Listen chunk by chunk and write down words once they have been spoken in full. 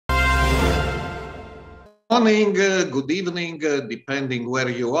Morning, good evening, depending where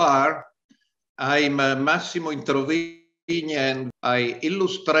you are. I'm Massimo Introvini and I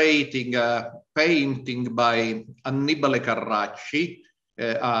illustrating a painting by Annibale Carracci,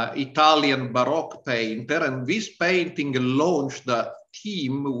 Italian Baroque painter, and this painting launched a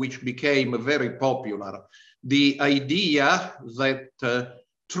theme which became very popular. The idea that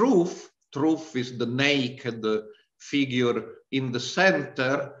truth is the naked figure in the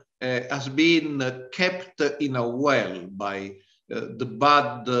center, has been kept in a well by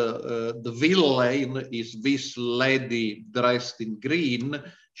the villain is this lady dressed in green.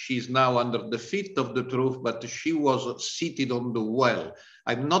 She's now under the feet of the truth, but she was seated on the well.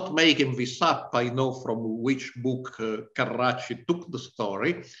 I'm not making this up. I know from which book Carracci took the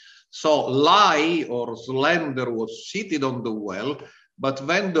story. So lie or slender was seated on the well. But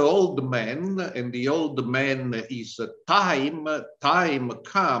when the old man, and the old man is time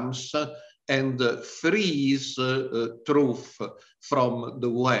comes and frees truth from the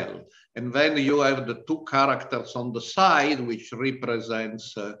well. And then you have the two characters on the side, which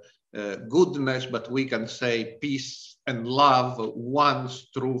represents goodness, but we can say peace and love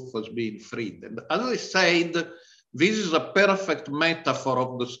once truth has been freed. And as I said, this is a perfect metaphor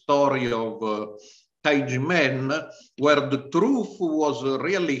of the story of Tai Ji Men, where the truth was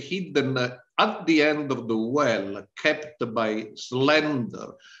really hidden at the end of the well, kept by slender,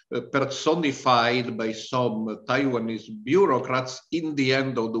 personified by some Taiwanese bureaucrats in the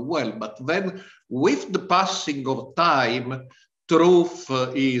end of the well. But then, with the passing of time, truth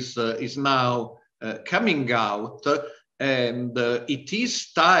is now coming out, and it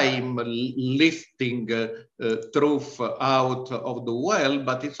is time lifting truth out of the well,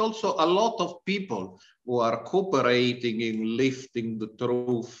 but it's also a lot of people who are cooperating in lifting the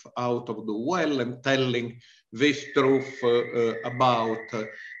truth out of the well and telling this truth about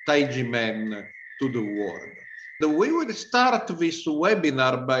Tai Ji Men to the world. We will start this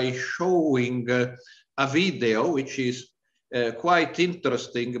webinar by showing a video which is quite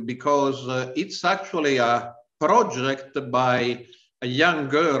interesting because it's actually a project by a young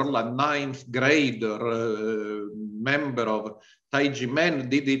girl, a ninth grader, member of Tai Ji Men,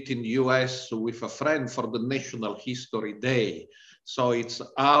 did it in US with a friend for the National History Day. So it's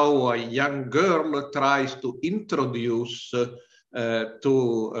how a young girl tries to introduce to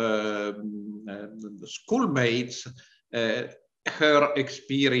schoolmates her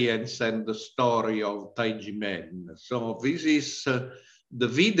experience and the story of Tai Ji Men. So this is the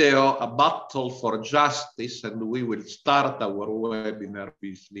video, A Battle for Justice, and we will start our webinar with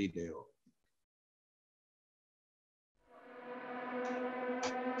this video.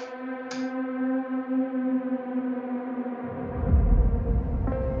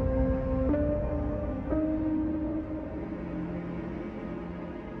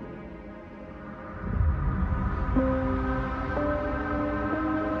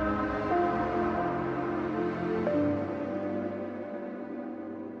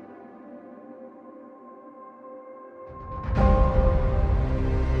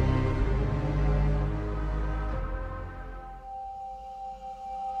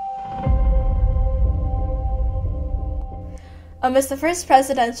 Amidst the first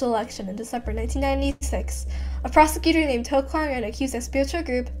presidential election in December 1996, a prosecutor named To Kwang accused a spiritual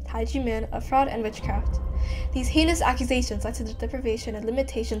group, Tai Ji Men, of fraud and witchcraft. These heinous accusations led to the deprivation and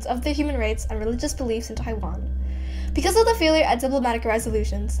limitations of the human rights and religious beliefs in Taiwan. Because of the failure at diplomatic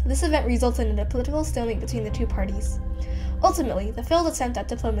resolutions, this event resulted in a political stalemate between the two parties. Ultimately, the failed attempt at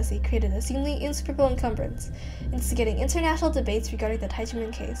diplomacy created a seemingly insuperable encumbrance, instigating international debates regarding the Tai Ji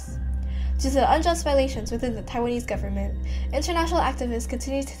Men case. Due to the unjust violations within the Taiwanese government, international activists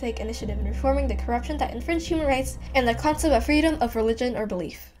continue to take initiative in reforming the corruption that infringed human rights and the concept of freedom of religion or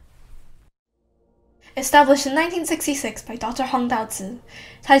belief. Established in 1966 by Dr. Hong Daozi,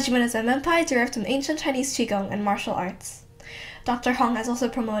 Tai Ji Men is a menpai derived from ancient Chinese Qigong and martial arts. Dr. Hong has also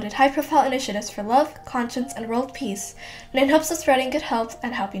promoted high-profile initiatives for love, conscience, and world peace, and in hopes of spreading good health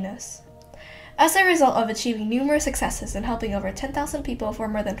and happiness. As a result of achieving numerous successes and helping over 10,000 people for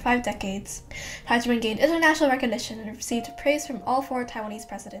more than 5 decades, Tai Ji Men gained international recognition and received praise from all 4 Taiwanese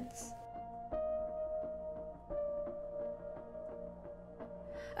presidents.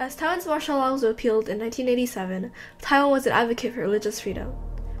 As Taiwan's martial law was repealed in 1987, Taiwan was an advocate for religious freedom.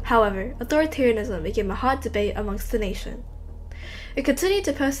 However, authoritarianism became a hot debate amongst the nation. It continued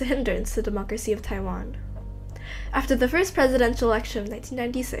to pose a hindrance to the democracy of Taiwan. After the first presidential election of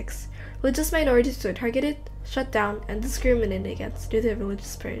 1996, religious minorities were targeted, shut down, and discriminated against due to the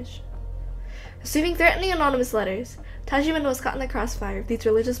religious purge. Receiving threatening anonymous letters, Tai Ji Men was caught in the crossfire of these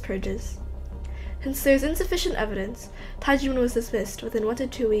religious purges. Hence, there is insufficient evidence. Tai Ji Men was dismissed within 1 to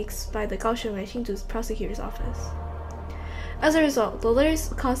 2 weeks by the Kaohsiung Xinzhu's prosecutor's office. As a result, the letters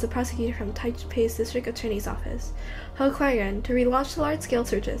caused the prosecutor from Taipei's district attorney's office, He Kuan-yuan, to relaunch the large-scale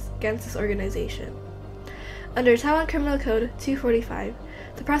searches against this organization. Under Taiwan Criminal Code 245,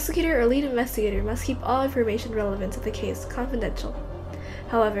 the prosecutor or lead investigator must keep all information relevant to the case confidential.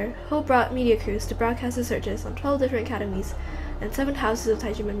 However, He brought media crews to broadcast the searches on 12 different academies and 7 houses of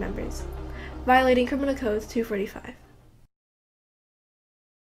Tai Ji Men members, violating Criminal Code 245.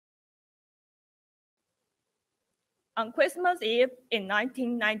 On Christmas Eve in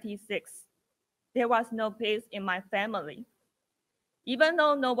 1996, there was no peace in my family. Even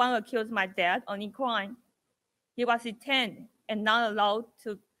though no one accused my dad of any crime, he was detained and not allowed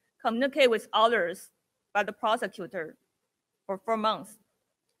to communicate with others by the prosecutor for 4 months.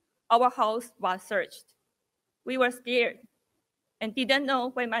 Our house was searched. We were scared and didn't know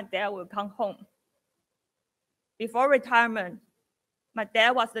when my dad would come home. Before retirement, my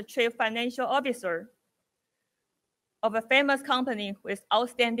dad was the chief financial officer of a famous company with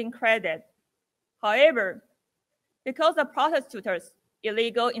outstanding credit. However, because of prosecutors'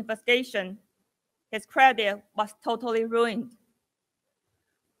 illegal investigation, his credit was totally ruined.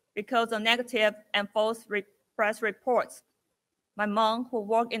 Because of negative and false press reports, my mom, who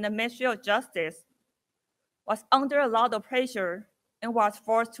worked in the Ministry of Justice, was under a lot of pressure and was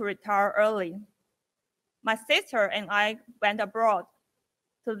forced to retire early. My sister and I went abroad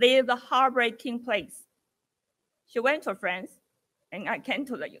to leave the heartbreaking place. She went to France, and I came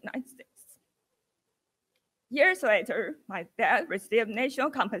to the United States. Years later, my dad received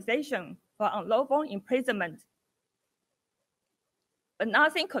national compensation for unlawful imprisonment. But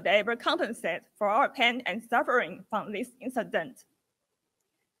nothing could ever compensate for our pain and suffering from this incident.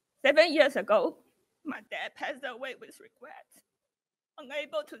 7 years ago, my dad passed away with regret,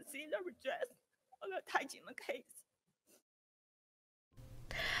 unable to see the redress of the Tai Ji Men case.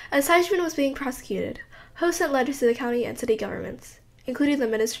 As Tai Ji Men was being prosecuted, He sent letters to the county and city governments, including the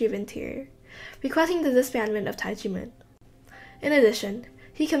Ministry of Interior, requesting the disbandment of Tai Ji Men. In addition,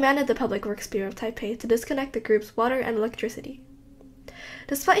 he commanded the Public Works Bureau of Taipei to disconnect the group's water and electricity.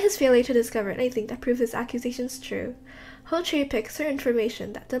 Despite his failure to discover anything that proved his accusations true, He cherry-picked certain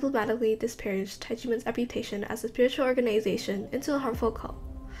information that diplomatically disparaged Tai Ji Men's reputation as a spiritual organization into a harmful cult,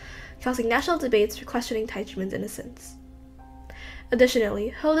 causing national debates for questioning Tai Ji Men's innocence.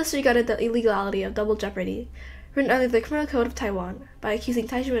 Additionally, He disregarded the illegality of double jeopardy, written under the Criminal Code of Taiwan, by accusing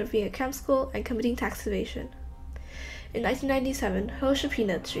Tai Ji Men of being a cram school and committing tax evasion. In 1997, He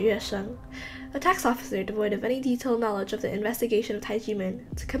subpoenaed Zhi Yuesheng, a tax officer devoid of any detailed knowledge of the investigation of Tai Ji Men,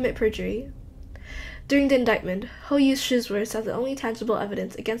 to commit perjury. During the indictment, He used Shi's words as the only tangible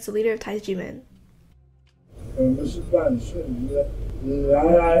evidence against the leader of Tai Ji Men. 我们是办事的，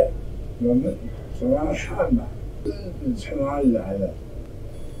原来我们总要看吧，日本从哪里来的？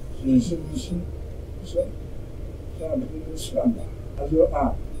你是不是？说，这样不能算吧？他说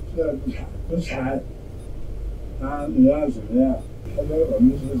啊，这不才，啊，你要怎么样？他说我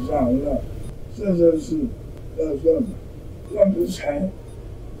们是这样的，这就是要做的，要不才，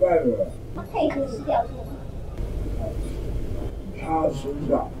怪我。他配合是要做吗？他知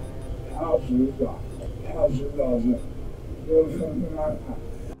道，他知道。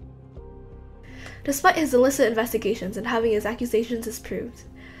 Despite his illicit investigations and having his accusations disproved,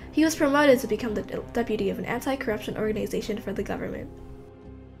 he was promoted to become the deputy of an anti-corruption organization for the government.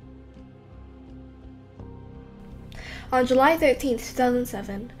 On July 13,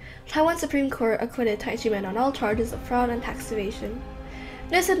 2007, Taiwan Supreme Court acquitted Tai Ji Men on all charges of fraud and tax evasion.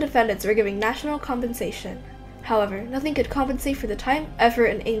 Innocent defendants were given national compensation. However, nothing could compensate for the time, effort,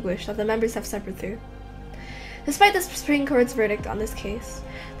 and anguish that the members have suffered through. Despite the Supreme Court's verdict on this case,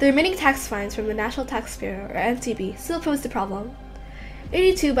 the remaining tax fines from the National Tax Bureau, or NTB, still posed a problem.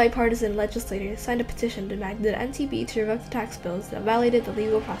 82 bipartisan legislators signed a petition demanding the NTB to revoke the tax bills that violated the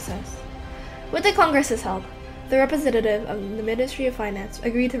legal process. With the Congress's help, the representative of the Ministry of Finance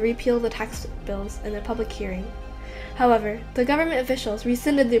agreed to repeal the tax bills in a public hearing. However, the government officials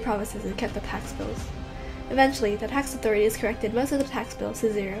rescinded their promises and kept the tax bills. Eventually, the tax authorities corrected most of the tax bills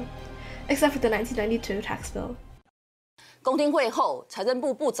to zero, except for the 1992 tax bill. 公听会后，财政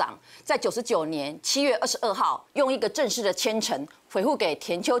部部长在99年7月22号用一个正式的签呈回复给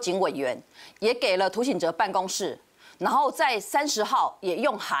田秋瑾委员，也给了涂醒哲办公室，然后在30号也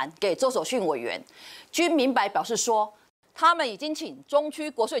用函给周守训委员，均明白表示说，他们已经请中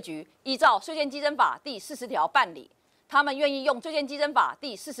区国税局依照税捐稽征法第40条办理，他们愿意用税捐稽征法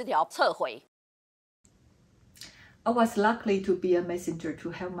第40条撤回。 I was lucky to be a messenger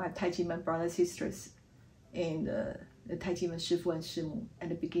to help my Tai Ji Men brothers and sisters in the Tai Ji Men shifu and shimu at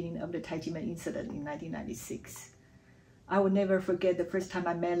the beginning of the Tai Ji Men incident in 1996. I will never forget the first time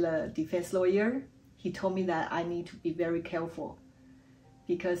I met a defense lawyer. He told me that I need to be very careful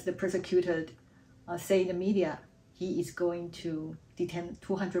because the prosecutor say in the media he is going to detain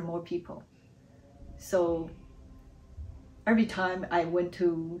 200 more people. So every time I went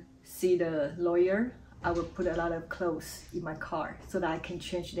to see the lawyer, I would put a lot of clothes in my car so that I can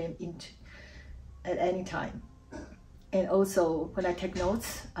change them at any time. And also, when I take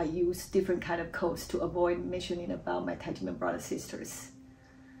notes, I use different kind of codes to avoid mentioning about my Tai Ji Men brothers and sisters.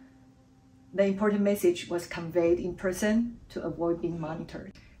 The important message was conveyed in person to avoid being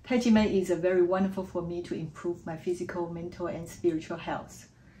monitored. Tai Ji Men is very wonderful for me to improve my physical, mental, and spiritual health.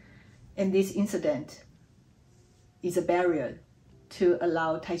 And this incident is a barrier to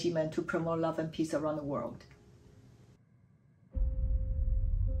allow Tai Ji Men to promote love and peace around the world.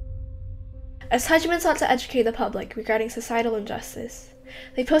 As Tai Ji Men sought to educate the public regarding societal injustice,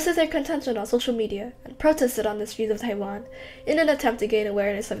 they posted their contention on social media and protested on the streets of Taiwan in an attempt to gain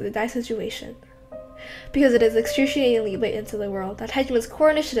awareness of the dire situation. Because it is excruciatingly blatant to the world that Tai Ji Men's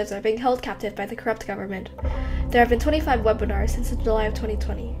core initiatives are being held captive by the corrupt government, there have been 25 webinars since July of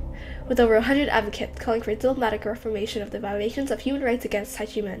 2020, with over 100 advocates calling for diplomatic reformation of the violations of human rights against Tai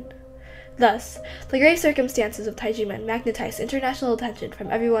Ji Men. Thus, the grave circumstances of Tai Ji Men magnetized international attention from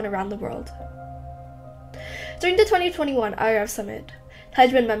everyone around the world. During the 2021 IRF Summit, Tai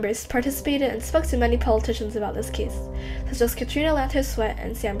Ji Men members participated and spoke to many politicians about this case, such as Katrina Lantos Sweat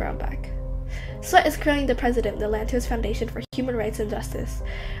and Sam Brownback. Sweat is currently the president of the Lantos Foundation for Human Rights and Justice,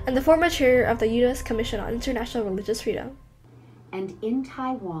 and the former chair of the U.S. Commission on International Religious Freedom. And in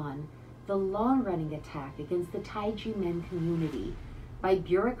Taiwan, the long-running attack against the Tai Ji Men community by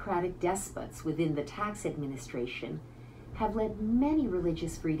bureaucratic despots within the tax administration have led many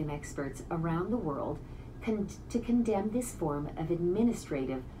religious freedom experts around the world to condemn this form of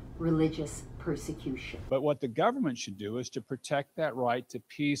administrative religious persecution. But what the government should do is to protect that right to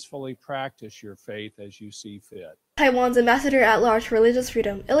peacefully practice your faith as you see fit. Taiwan's ambassador at large for religious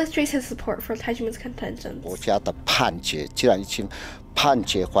freedom illustrates his support for Tai Ji Men's contentions. 国家的判决既然已经判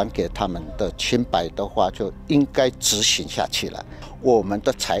决还给他们的清白的话，就应该执行下去了。我们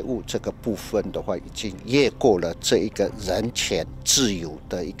的财务这个部分的话，已经越过了这一个人权自由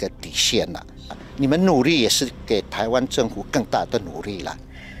的一个底线了。你们努力也是给台湾政府更大的努力了。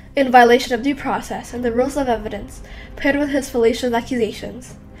 In violation of due process and the rules of evidence, paired with his fallacious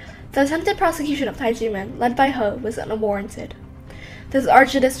accusations, the attempted prosecution of Tai Ji Men, led by Ho, was unwarranted. This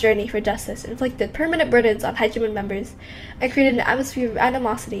arduous journey for justice inflicted permanent burdens on Tai Ji Men members and created an atmosphere of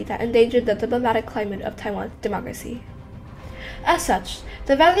animosity that endangered the diplomatic climate of Taiwan's democracy. As such,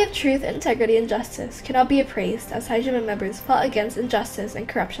 the value of truth, integrity, and justice cannot be appraised as Tai Ji Men members fought against injustice and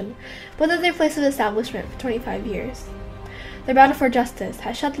corruption within their place of establishment for 25 years. Their battle for justice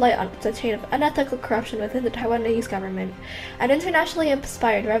has shed light on the chain of unethical corruption within the Taiwanese government and internationally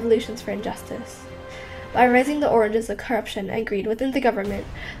inspired revolutions for injustice. By raising the origins of corruption and greed within the government,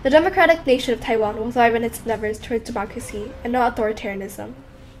 the democratic nation of Taiwan will thrive in its endeavors towards democracy and not authoritarianism.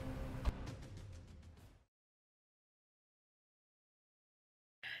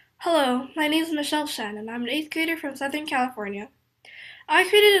 Hello, my name is Michelle Shen, and I'm an 8th grader from Southern California. I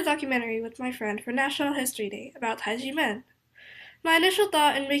created a documentary with my friend for National History Day about Tai Ji Men. My initial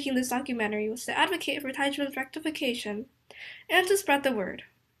thought in making this documentary was to advocate for Tai Ji Men's rectification and to spread the word.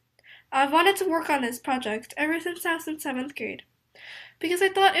 I've wanted to work on this project ever since I was in 7th grade, because I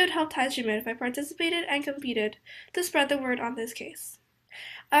thought it would help Tai Ji Men if I participated and competed to spread the word on this case.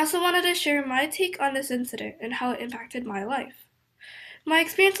 I also wanted to share my take on this incident and how it impacted my life. My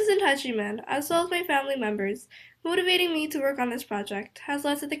experiences in Tai Ji Men, as well as my family members, motivating me to work on this project has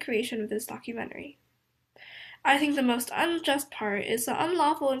led to the creation of this documentary. I think the most unjust part is the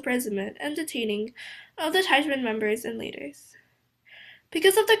unlawful imprisonment and detaining of the Tai Ji Men members and leaders.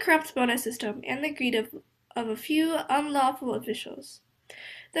 Because of the corrupt bonus system and the greed of a few unlawful officials,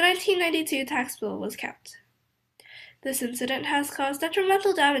 the 1992 tax bill was kept. This incident has caused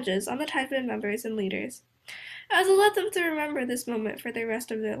detrimental damages on the Tai Ji Men members and leaders, as it led them to remember this moment for the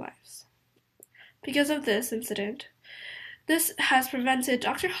rest of their lives. Because of this incident, this has prevented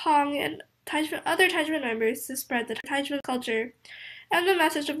Dr. Hong and other Tai Ji Men members to spread the Tai Ji Men culture and the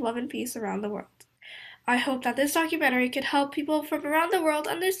message of love and peace around the world. I hope that this documentary could help people from around the world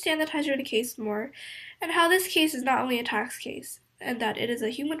understand the Tai Ji Men case more and how this case is not only a tax case, and that it is a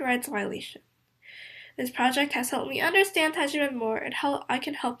human rights violation. This project has helped me understand Tai Ji Men more and how I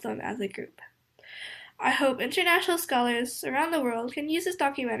can help them as a group. I hope international scholars around the world can use this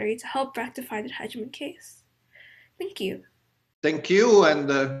documentary to help rectify the Tai Ji Men case. Thank you. Thank you.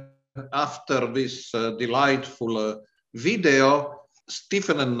 And after this delightful video.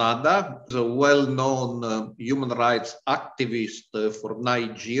 Stephen Nada is a well-known human rights activist for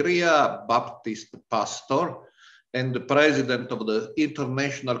Nigeria, Baptist pastor, and the president of the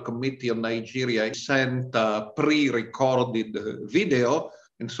International Committee on Nigeria. Sent a pre-recorded video,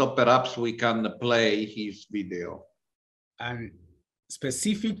 and so perhaps we can play his video. And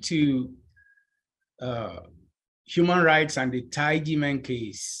specific to human rights and the Tai Ji Men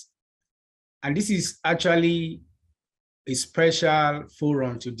case, and this is actually a special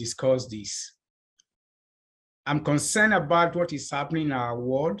forum to discuss this. I'm concerned about what is happening in our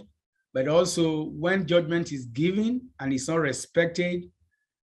world, but also when judgment is given and it's not respected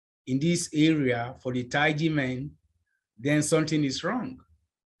in this area for the Tai Ji Men, then something is wrong.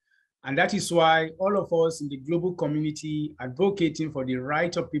 And that is why all of us in the global community advocating for the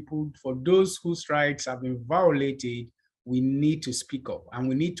right of people, for those whose rights have been violated, we need to speak up and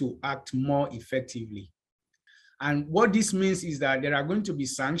we need to act more effectively. And what this means is that there are going to be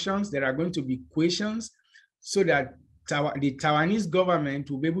sanctions, there are going to be questions, so that the Taiwanese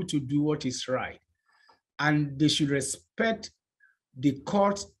government will be able to do what is right. And they should respect the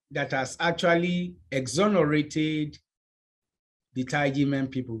court that has actually exonerated the Tai Ji Men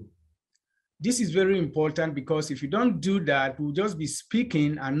people. This is very important because if you don't do that, we'll just be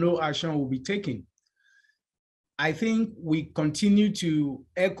speaking and no action will be taken. I think we continue to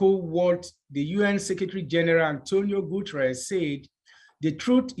echo what the UN Secretary General Antonio Guterres said: the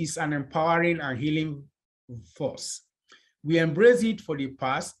truth is an empowering and healing force. We embrace it for the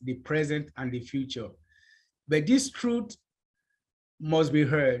past, the present, and the future. But this truth must be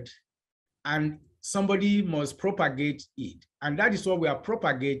heard and somebody must propagate it. And that is what we are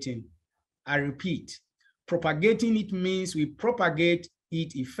propagating. I repeat, propagating it means we propagate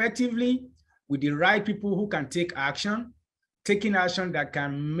it effectively with the right people who can take action, taking action that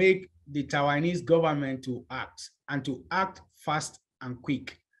can make the Taiwanese government to act and to act fast and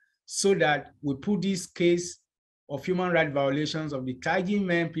quick, so that we put this case of human rights violations of the Tai Ji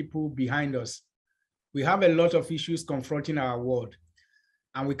Men people behind us. We have a lot of issues confronting our world,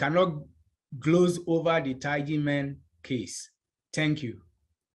 and we cannot gloss over the Tai Ji Men case. Thank you.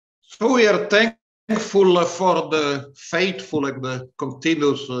 So we are thankful for the faithful and the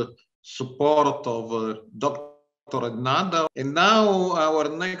continuous support of Dr. Nada. And now our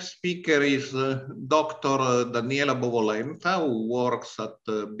next speaker is Dr. Daniela Bovolenta, who works at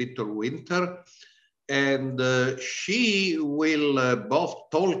Bitter Winter. And she will both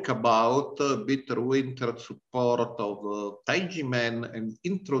talk about Bitter Winter support of Tai Ji Men and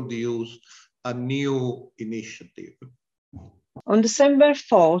introduce a new initiative. On December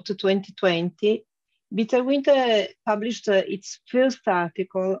 4th, 2020, Bitter Winter published its first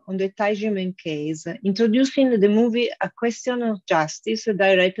article on the Tai Ji Men case, introducing the movie A Question of Justice,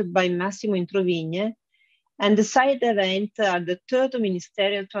 directed by Massimo Introvigne, and the side event at the third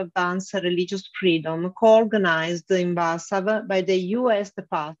Ministerial to Advance Religious Freedom, co-organized in Warsaw by the US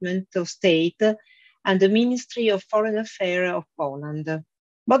Department of State and the Ministry of Foreign Affairs of Poland.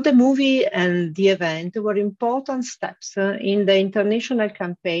 Both the movie and the event were important steps in the international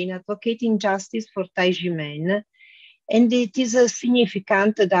campaign advocating justice for Tai Ji Men, and it is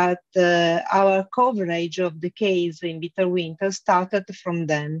significant that our coverage of the case in Bitter Winter started from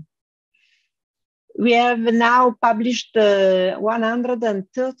them. We have now published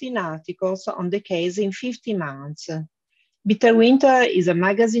 113 articles on the case in 50 months. Bitter Winter is a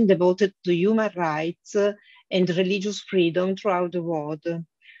magazine devoted to human rights and religious freedom throughout the world.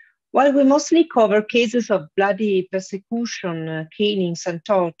 While we mostly cover cases of bloody persecution, killings, and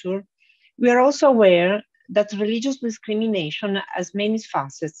torture, we are also aware that religious discrimination has many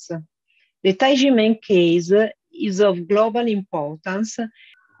facets. The Tai Ji Men case is of global importance.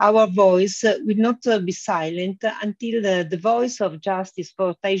 Our voice will not be silent until the voice of justice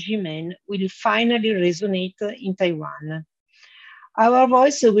for Tai Ji Men will finally resonate in Taiwan. Our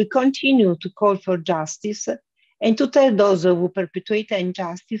voice will continue to call for justice and to tell those who perpetuate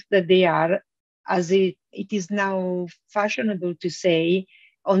injustice that they are, as it is now fashionable to say,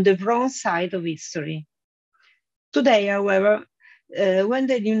 on the wrong side of history. Today, however, when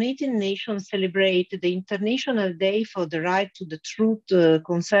the United Nations celebrate the International Day for the Right to the Truth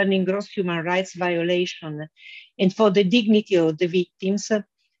concerning gross human rights violation and for the dignity of the victims,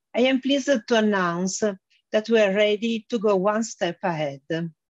 I am pleased to announce that we are ready to go one step ahead.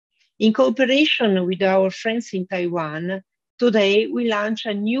 In cooperation with our friends in Taiwan, today we launch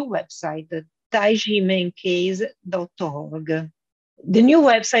a new website, taijimencase.org. The new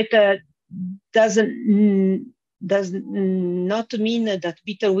website does not mean that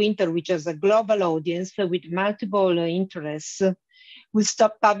Bitter Winter, which has a global audience with multiple interests, will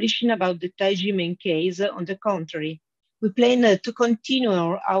stop publishing about the Tai Ji Men case. On the contrary, We plan to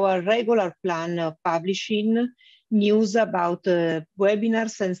continue our regular plan of publishing news about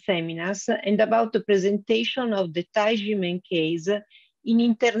webinars and seminars and about the presentation of the Tai Ji Men case in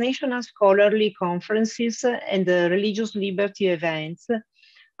international scholarly conferences and religious liberty events,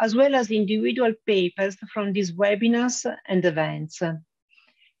 as well as individual papers from these webinars and events.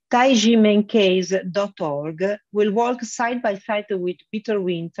 TaijiMenCase.org will work side by side with Peter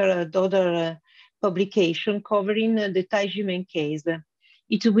Winter, another publication covering the Tai Ji Men case.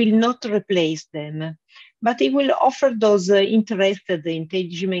 It will not replace them, but it will offer those interested in Tai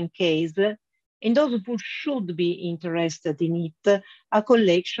Ji Men case and those who should be interested in it a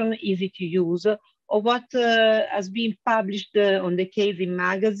collection easy to use of what has been published on the case in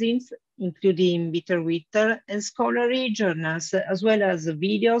magazines, including Peter Winter, and scholarly journals, as well as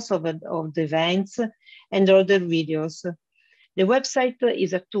videos of the events and other videos. The website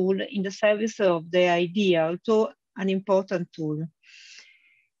is a tool in the service of the idea, although an important tool.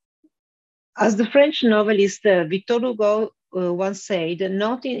 As the French novelist Victor Hugo once said,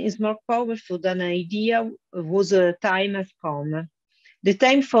 nothing is more powerful than an idea whose time has come. The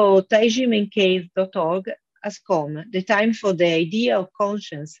time for TaijiMenCase.org has come. The time for the idea of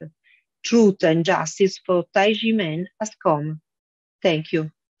conscience, truth, and justice for Tai Ji Men has come. Thank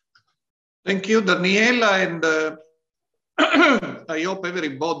you. Thank you, Daniela, and I hope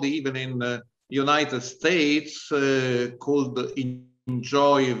everybody, even in United States, could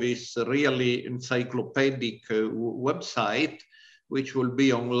enjoy this really encyclopedic website, which will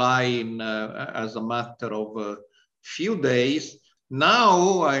be online as a matter of a few days.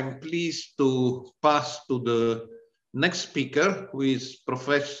 Now I'm pleased to pass to the next speaker, who is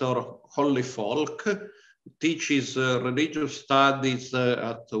Professor Holly Falk, who teaches religious studies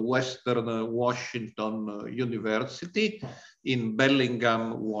at Western Washington University in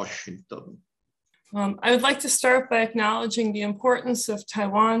Bellingham, Washington. I would like to start by acknowledging the importance of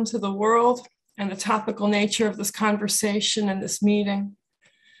Taiwan to the world and the topical nature of this conversation and this meeting.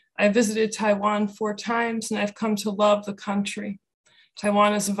 I visited Taiwan 4 times and I've come to love the country.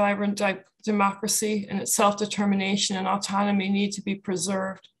 Taiwan is a vibrant democracy and its self-determination and autonomy need to be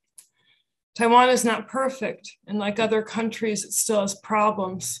preserved. Taiwan is not perfect, and like other countries, it still has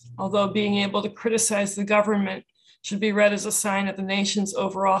problems, although being able to criticize the government should be read as a sign of the nation's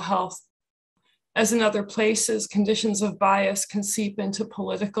overall health. As in other places, conditions of bias can seep into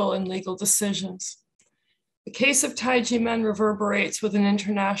political and legal decisions. The case of Tai Ji Men reverberates with an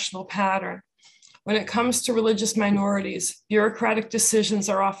international pattern. When it comes to religious minorities, bureaucratic decisions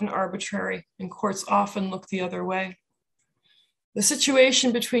are often arbitrary, and courts often look the other way. The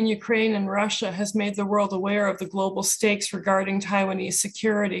situation between Ukraine and Russia has made the world aware of the global stakes regarding Taiwanese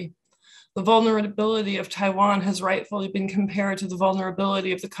security. The vulnerability of Taiwan has rightfully been compared to the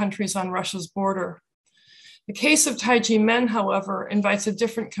vulnerability of the countries on Russia's border. The case of Tai Ji Men, however, invites a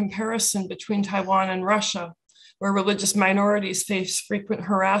different comparison between Taiwan and Russia, where religious minorities face frequent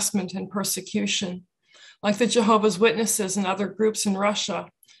harassment and persecution. Like the Jehovah's Witnesses and other groups in Russia,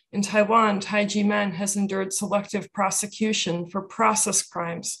 in Taiwan, Tai Ji Men has endured selective prosecution for process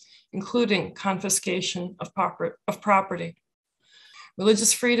crimes, including confiscation of property.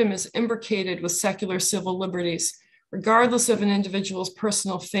 Religious freedom is imbricated with secular civil liberties, regardless of an individual's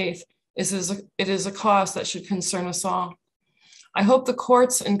personal faith. It is a cause that should concern us all. I hope the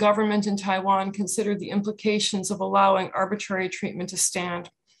courts and government in Taiwan consider the implications of allowing arbitrary treatment to stand.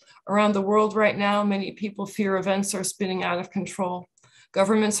 Around the world right now, many people fear events are spinning out of control.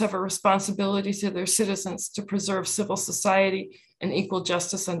 Governments have a responsibility to their citizens to preserve civil society and equal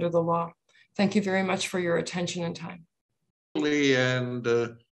justice under the law. Thank you very much for your attention and time. And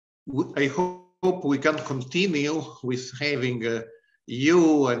I hope we can continue with having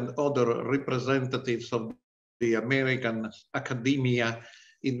you and other representatives of the American academia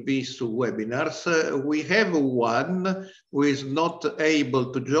in these webinars. We have one who is not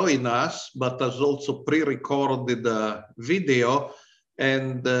able to join us, but has also pre-recorded a video,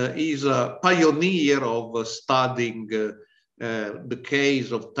 and is a pioneer of studying the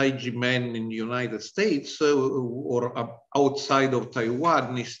case of Tai Ji Men in the United States or outside of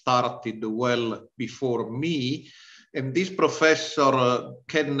Taiwan. He started well before me. And this Professor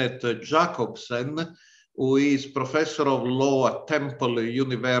Kenneth Jacobsen, who is Professor of Law at Temple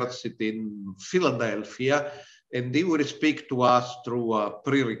University in Philadelphia, and he will speak to us through a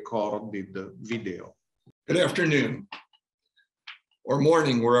pre-recorded video. Good afternoon, or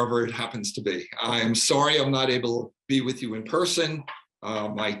morning, wherever it happens to be. I'm sorry I'm not able to be with you in person.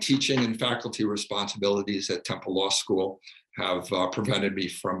 My teaching and faculty responsibilities at Temple Law School have prevented me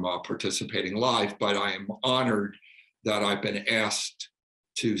from participating live, but I am honored that I've been asked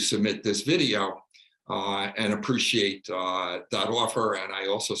to submit this video. and appreciate that offer. And I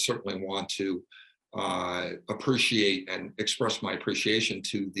also certainly want to appreciate and express my appreciation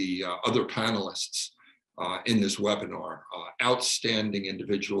to the other panelists in this webinar, outstanding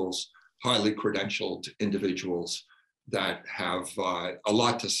individuals, highly credentialed individuals that have a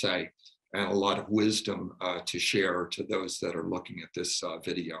lot to say and a lot of wisdom to share to those that are looking at this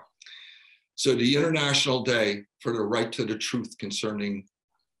video. So the International Day for the Right to the Truth concerning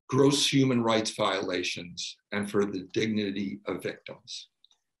gross human rights violations and for the dignity of victims.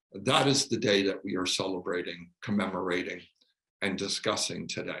 That is the day that we are celebrating, commemorating, and discussing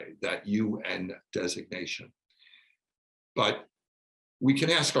today, that UN designation. But we can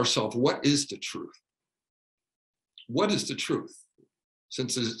ask ourselves, what is the truth? What is the truth?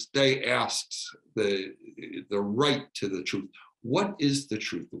 Since this day asks the right to the truth, what is the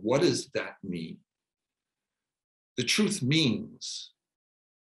truth? What does that mean? The truth means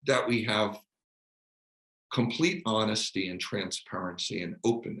that we have complete honesty and transparency and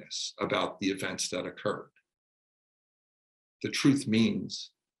openness about the events that occurred. The truth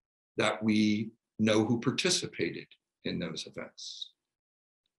means that we know who participated in those events.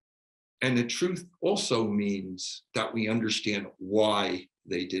 And the truth also means that we understand why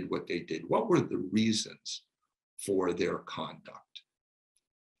they did what they did. What were the reasons for their conduct?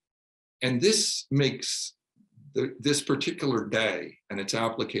 And this makes this particular day and its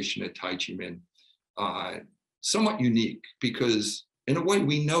application at Tai Ji Men somewhat unique, because in a way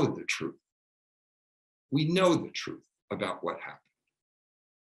we know the truth. We know the truth about what happened.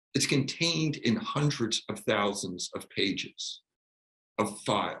 It's contained in hundreds of thousands of pages of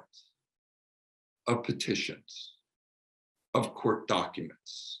files, of petitions, of court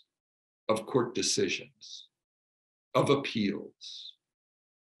documents, of court decisions, of appeals,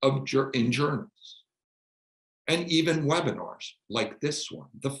 in journals, and even webinars like this one.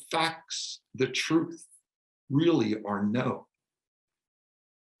 The facts, the truth really are known.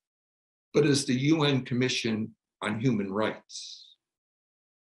 But as the UN Commission on Human Rights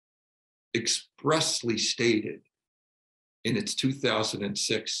expressly stated in its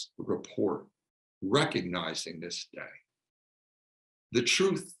 2006 report recognizing this day, the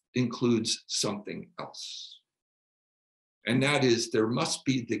truth includes something else. And that is, there must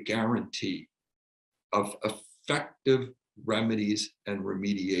be the guarantee of effective remedies and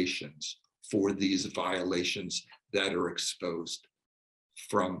remediations for these violations that are exposed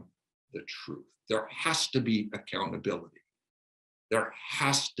from the truth. There has to be accountability. There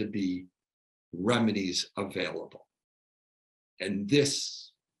has to be remedies available. And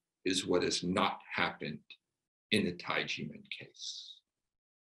this is what has not happened in the Tai Ji Men case.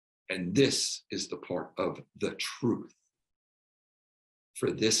 And this is the part of the truth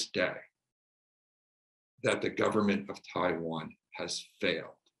for this day, that the government of Taiwan has failed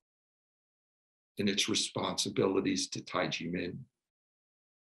in its responsibilities to Tai Ji Men,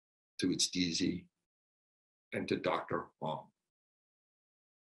 to its dizi, and to Dr. Huang.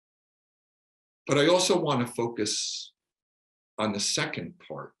 But I also want to focus on the second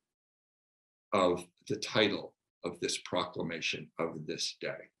part of the title of this proclamation of this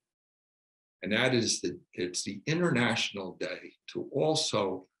day. And that is that it's the International Day to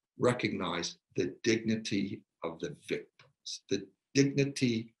also recognize the dignity of the victims, the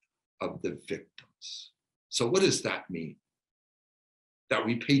dignity of the victims. So what does that mean? That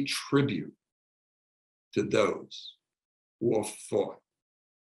we pay tribute to those who have fought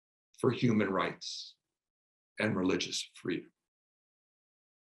for human rights and religious freedom.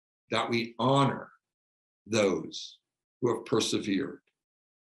 That we honor those who have persevered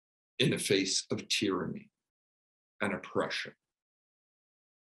in the face of tyranny and oppression.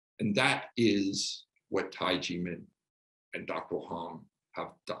 And that is what Tai Ji Men and Dr. Huang have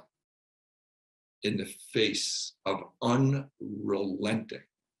done in the face of unrelenting,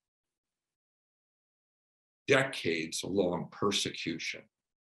 decades-long persecution.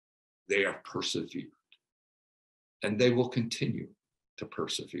 They have persevered, and they will continue to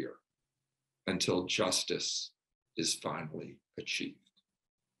persevere until justice is finally achieved.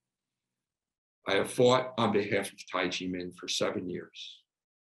 I have fought on behalf of Tai Ji Men for 7 years.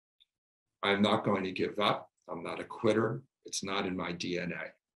 I'm not going to give up. I'm not a quitter. It's not in my DNA.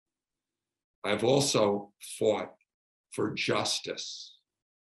 I've also fought for justice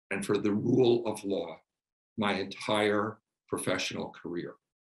and for the rule of law my entire professional career.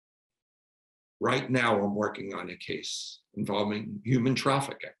 Right now, I'm working on a case involving human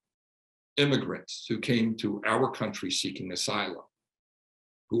trafficking, immigrants who came to our country seeking asylum,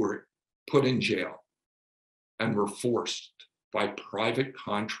 who were put in jail and were forced by private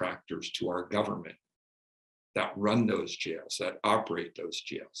contractors to our government that run those jails, that operate those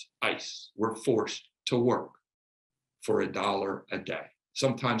jails, ICE, were forced to work for $1 a day,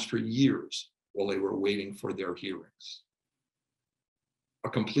 sometimes for years while they were waiting for their hearings. A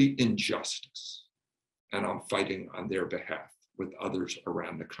complete injustice. And I'm fighting on their behalf with others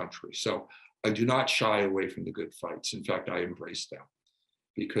around the country. So I do not shy away from the good fights. In fact, I embrace them,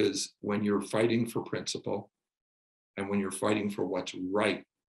 because when you're fighting for principle and when you're fighting for what's right,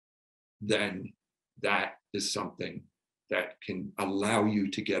 then that is something that can allow you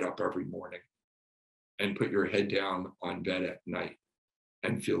to get up every morning and put your head down on bed at night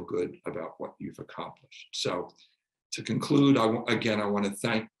and feel good about what you've accomplished. So to conclude, I want to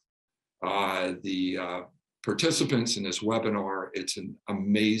thank the participants in this webinar. It's an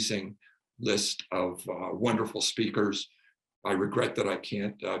amazing list of wonderful speakers. I regret that I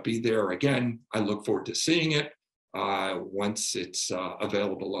can't be there again. I look forward to seeing it once it's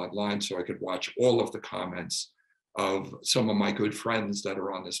available online, so I could watch all of the comments of some of my good friends that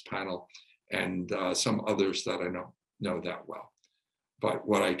are on this panel and some others that I know that well. But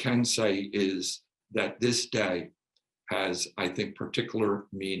what I can say is that this day has, I think, particular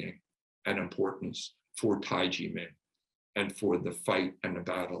meaning and importance for Tai Ji Men and for the fight and the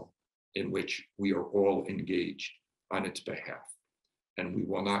battle in which we are all engaged on its behalf. And we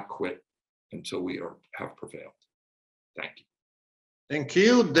will not quit until we have prevailed. Thank you. Thank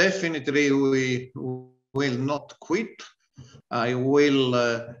you. Definitely we will not quit. I will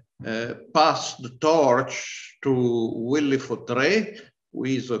pass the torch to Willy Fautré, who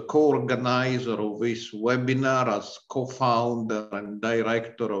is a co-organizer of this webinar as co-founder and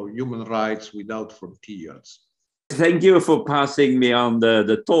director of Human Rights Without Frontiers. Thank you for passing me on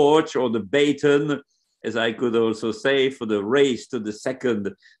the torch, or the baton, as I could also say, for the race to the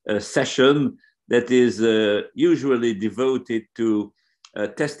second session that is usually devoted to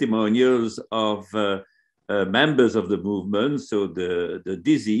testimonials of members of the movement, so the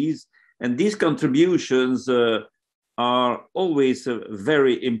disease. And these contributions are always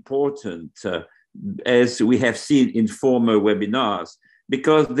very important, as we have seen in former webinars,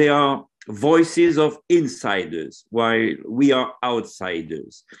 because they are voices of insiders while we are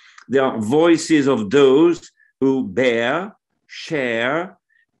outsiders. They are voices of those who bear, share,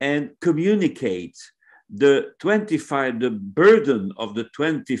 and communicate the burden of the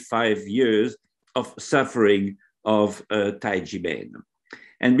 25 years of suffering of Tai Ji Men.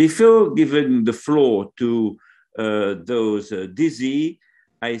 And before giving the floor to those dizi,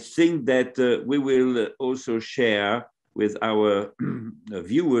 I think that we will also share with our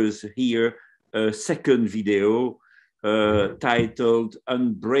viewers here a second video titled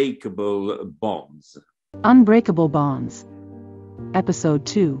Unbreakable Bonds. Unbreakable Bonds, Episode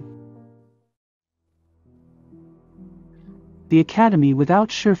 2. The academy without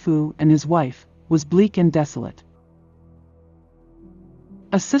Shifu and his wife was bleak and desolate.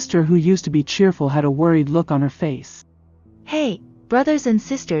 A sister who used to be cheerful had a worried look on her face. Hey, brothers and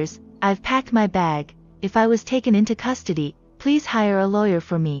sisters, I've packed my bag. If I was taken into custody, please hire a lawyer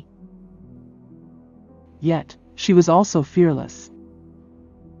for me. Yet, she was also fearless.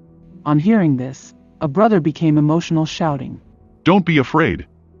 On hearing this, a brother became emotional, shouting, "Don't be afraid.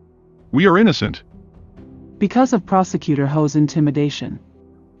 We are innocent." Because of Prosecutor Ho's intimidation,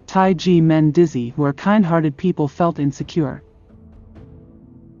 Tai Ji Men dizi, who are kind-hearted people, felt insecure.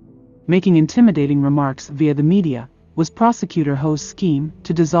 Making intimidating remarks via the media was Prosecutor Ho's scheme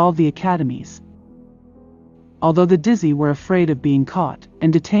to dissolve the academies. Although the dizi were afraid of being caught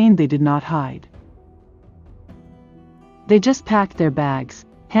and detained, they did not hide. They just packed their bags,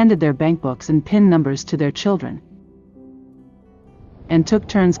 handed their bankbooks and PIN numbers to their children, and took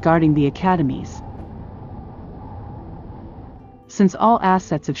turns guarding the academies. Since all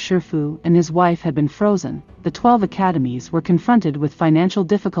assets of Shifu and his wife had been frozen, the 12 academies were confronted with financial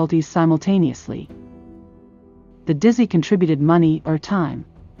difficulties simultaneously. The dizi contributed money or time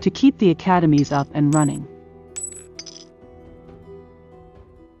to keep the academies up and running.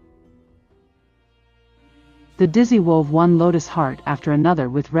 The dizi wove one lotus heart after another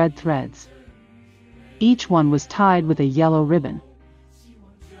with red threads. Each one was tied with a yellow ribbon.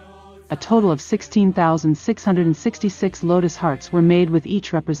 A total of 16,666 lotus hearts were made, with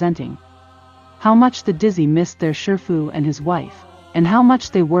each representing how much the dizi missed their Shifu and his wife, and how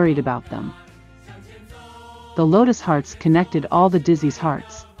much they worried about them. The lotus hearts connected all the dizi's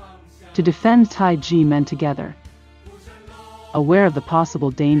hearts to defend Tai Ji Men together. Aware of the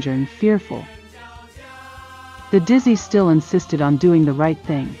possible danger and fearful, the dizi still insisted on doing the right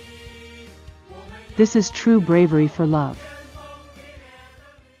thing. This is true bravery for love.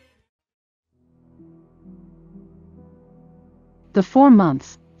 The 4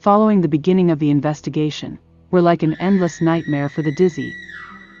 months following the beginning of the investigation were like an endless nightmare for the dizi.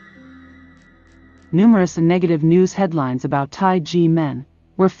 numerous negative news headlines about Tai Ji Men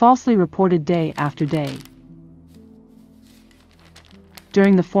were falsely reported day after day.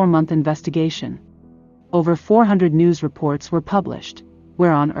 During the 4-month investigation, over 400 news reports were published.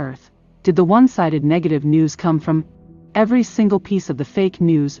 Where on earth did the one-sided negative news come from? Every single piece of the fake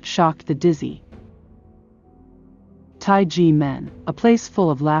news shocked the dizzy. Tai Ji Men, a place full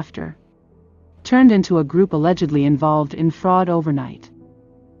of laughter, turned into a group allegedly involved in fraud overnight.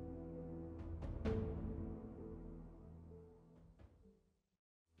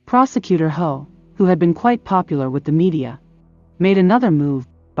 Prosecutor Ho, who had been quite popular with the media, made another move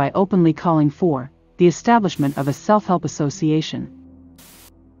by openly calling for the establishment of a self-help association.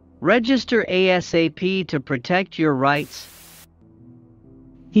 Register ASAP to protect your rights.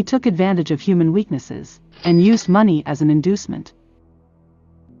 He took advantage of human weaknesses and used money as an inducement.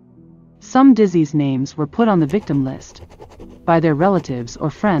 Some dizzies' names were put on the victim list by their relatives or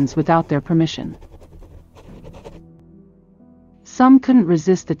friends without their permission. Some couldn't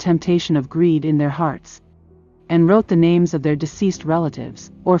resist the temptation of greed in their hearts and wrote the names of their deceased relatives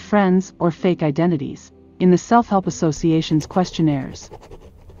or friends or fake identities in the self-help association's questionnaires.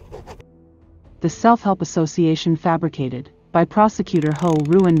 The self-help association fabricated by Prosecutor Ho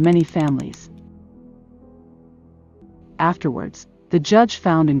ruined many families. Afterwards, the judge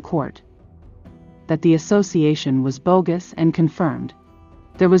found in court that the association was bogus and confirmed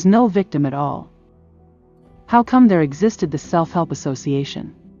there was no victim at all. How come there existed the self-help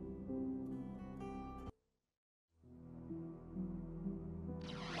association?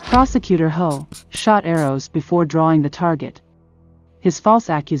 Prosecutor Ho shot arrows before drawing the target. His false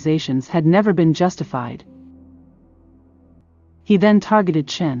accusations had never been justified. He then targeted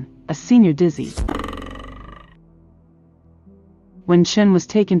Chen, a senior dizzy. When Chen was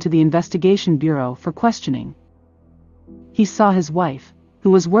taken to the Investigation Bureau for questioning, he saw his wife, who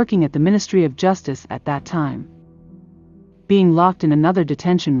was working at the Ministry of Justice at that time, being locked in another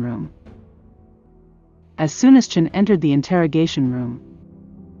detention room. As soon as Chen entered the interrogation room,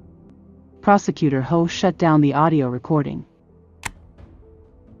 Prosecutor Ho shut down the audio recording.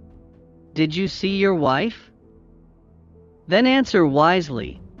 Did you see your wife? Then answer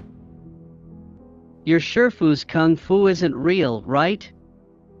wisely. Your shifu's kung fu isn't real, right?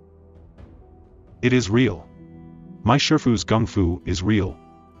 It is real. My shifu's kung fu is real.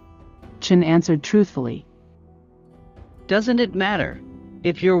 Chen answered truthfully. Doesn't it matter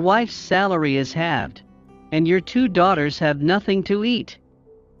if your wife's salary is halved and your 2 daughters have nothing to eat?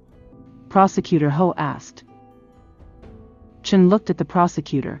 Prosecutor Ho asked. Chen looked at the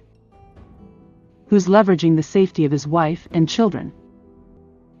prosecutor, who's leveraging the safety of his wife and children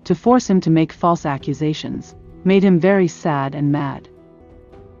to force him to make false accusations, made him very sad and mad.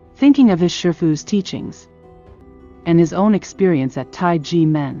 Thinking of his shifu's teachings and his own experience at Tai Ji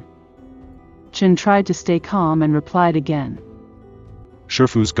Men, Chen tried to stay calm and replied again.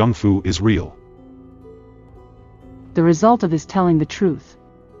 Shifu's kung fu is real. The result of his telling the truth,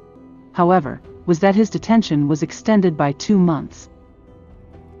 however, was that his detention was extended by 2 months.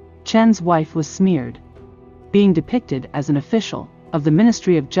 Chen's wife was smeared, being depicted as an official of the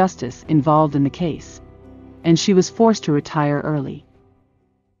Ministry of Justice involved in the case, and she was forced to retire early.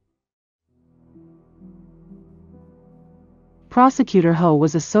 Prosecutor Ho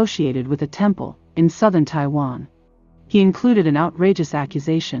was associated with a temple in southern Taiwan. He included an outrageous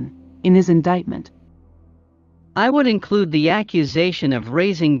accusation in his indictment. I would include the accusation of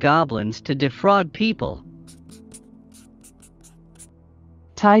raising goblins to defraud people.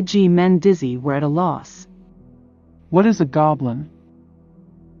 Tai Ji Men dizzy were at a loss. What is a goblin?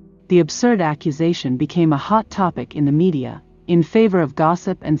 The absurd accusation became a hot topic in the media, in favor of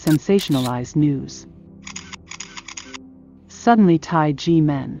gossip and sensationalized news. Suddenly Tai Ji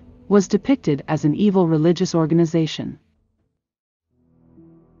Men was depicted as an evil religious organization.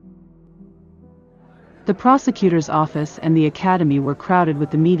 The prosecutor's office and the academy were crowded with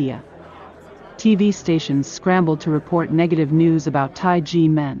the media. TV stations scrambled to report negative news about Tai Ji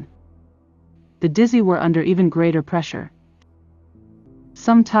Men. The dizzy were under even greater pressure.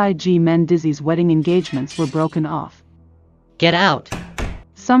 Some Tai Ji Men dizzy's wedding engagements were broken off. Get out!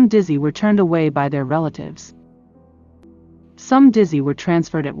 Some dizzy were turned away by their relatives. Some dizzy were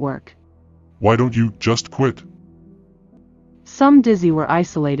transferred at work. Why don't you just quit? Some dizzy were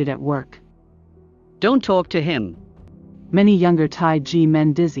isolated at work. Don't talk to him. Many younger Tai Ji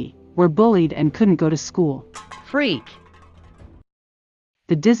Men dizzy were bullied and couldn't go to school. Freak!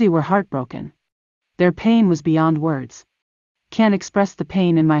 The dizzy were heartbroken. Their pain was beyond words. Can't express the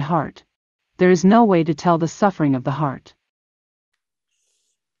pain in my heart. There is no way to tell the suffering of the heart.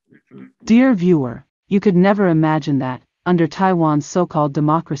 Dear viewer, you could never imagine that, under Taiwan's so-called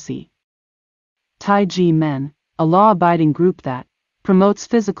democracy, Tai Ji Men, a law-abiding group that promotes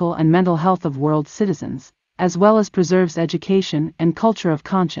physical and mental health of world citizens, as well as preserves education and culture of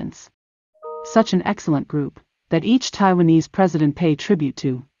conscience. Such an excellent group, that each Taiwanese president pay tribute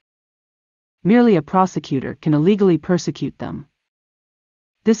to. Merely a prosecutor can illegally persecute them.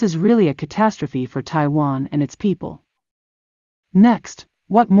 This is really a catastrophe for Taiwan and its people. Next,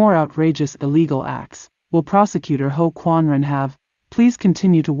 what more outrageous illegal acts will prosecutor Ho Kwanren have? Please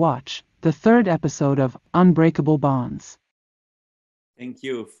continue to watch the third episode of Unbreakable Bonds. Thank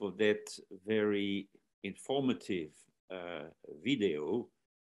you for that very informative video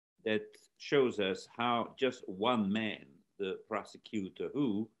that shows us how just one man, the prosecutor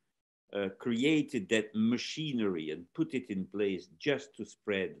who created that machinery and put it in place just to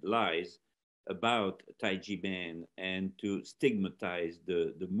spread lies about Tai Ji Men and to stigmatize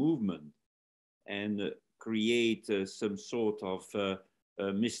the movement and create some sort of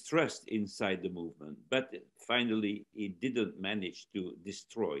mistrust inside the movement. But finally, he didn't manage to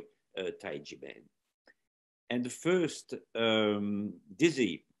destroy Tai Ji Men. And the first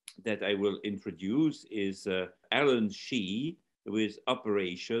dizi that I will introduce is Alan Shee, who is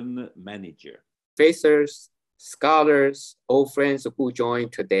operation manager. Professors, scholars, old friends who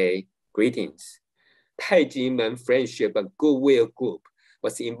joined today, greetings. Tai Ji Men Friendship and Goodwill Group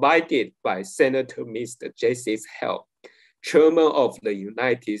was invited by Senator Mr. Justice Held, chairman of the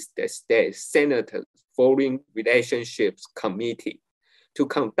United States Senate Foreign Relations Committee, to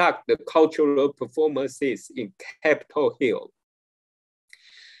conduct the cultural performances in Capitol Hill.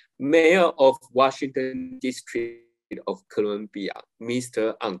 Mayor of Washington District of Columbia,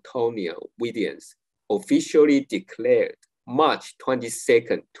 Mr. Antonio Williams, officially declared March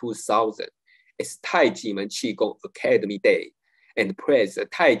 22nd, 2000 as Tai Ji Men Qigong Academy Day and praised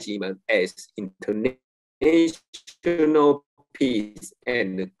Tai Ji Men as international peace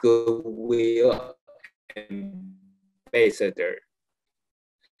and goodwill ambassador,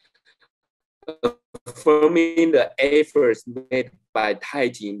 affirming the efforts made by Tai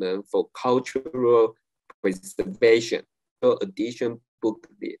Ji Men for cultural preservation, edition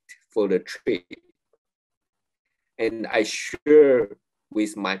booklet for the trip. And I shared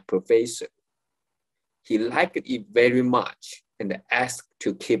with my professor. He liked it very much and asked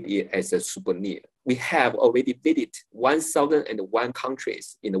to keep it as a souvenir. We have already visited 1,001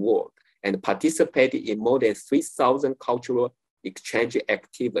 countries in the world and participated in more than 3,000 cultural exchange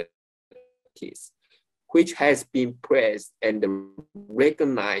activities, which has been praised and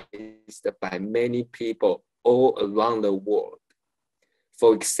recognized by many people all around the world.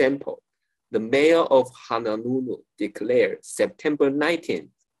 For example, the mayor of Honolulu declared September 19,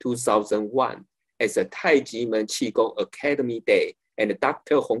 2001 as a Tai Ji Men Qigong Academy Day and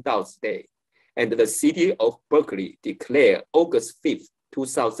Dr. Hong Dao's Day. And the city of Berkeley declared August 5,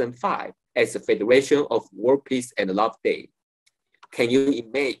 2005 as a Federation of World Peace and Love Day. Can you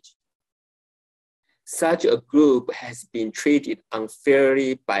imagine? Such a group has been treated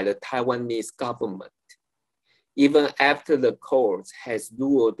unfairly by the Taiwanese government. Even after the courts has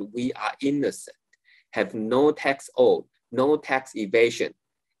ruled we are innocent, have no tax owed, no tax evasion,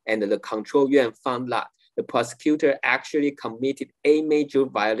 and the Control Yuan found that the prosecutor actually committed 8 major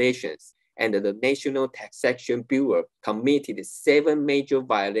violations, and the National Taxation Bureau committed 7 major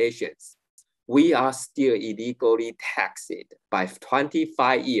violations. We are still illegally taxed by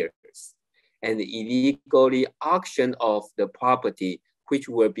 25 years and illegally auctioned off the property which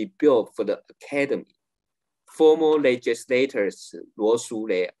will be built for the academy. Former legislators Luo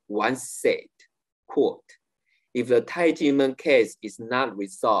Shule once said, quote, "If the Tai Ji Men case is not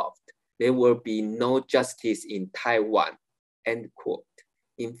resolved, there will be no justice in Taiwan," end quote.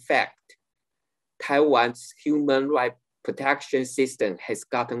 In fact, Taiwan's human rights protection system has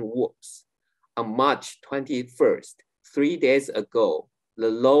gotten worse. On March 21st, 3 days ago,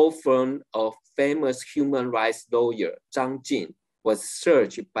 the law firm of famous human rights lawyer Zhang Jin was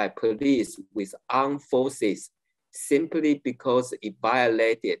searched by police with armed forces simply because it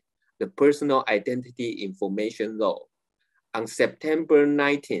violated the personal identity information law. On September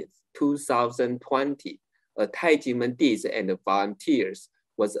 19th, 2020, a Tai Ji Men dizi and volunteers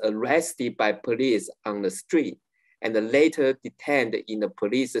was arrested by police on the street and later detained in a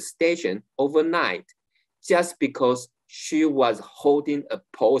police station overnight just because she was holding a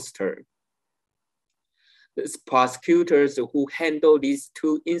poster. The prosecutors who handled these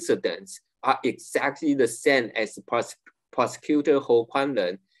 2 incidents are exactly the same as prosecutor Ho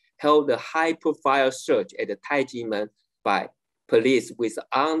Kwanren held a high-profile search at the Tai Ji Men by police with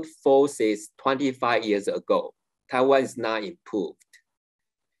armed forces 25 years ago. Taiwan is not improved.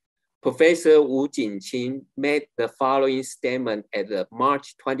 Professor Wu Jinqing made the following statement at the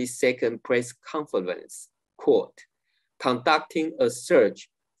March 22nd press conference, quote, "Conducting a search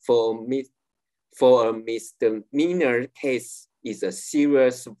for a misdemeanor case is a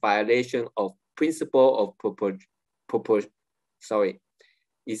serious violation of principle of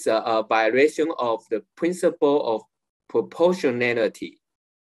it's a violation of the principle of proportionality.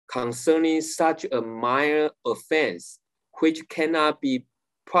 Concerning such a minor offense, which cannot be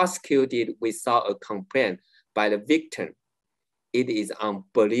prosecuted without a complaint by the victim, it is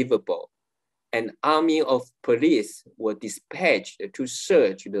unbelievable. An army of police were dispatched to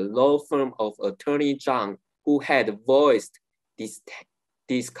search the law firm of Attorney Zhang, who had voiced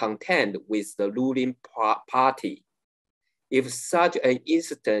discontent with the ruling party. If such an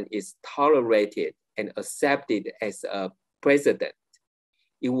incident is tolerated and accepted as a precedent,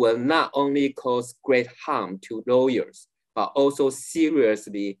 it will not only cause great harm to lawyers, but also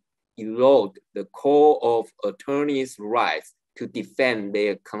seriously erode the core of attorneys' rights to defend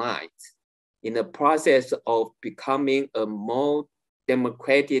their clients. In the process of becoming a more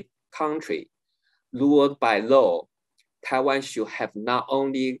democratic country ruled by law, Taiwan should have not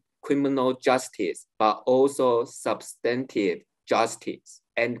only criminal justice, but also substantive justice,"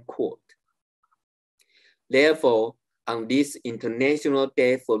 end quote. Therefore, on this International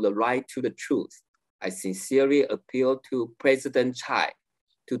Day for the Right to the Truth, I sincerely appeal to President Tsai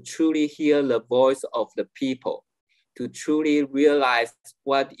to truly hear the voice of the people, to truly realize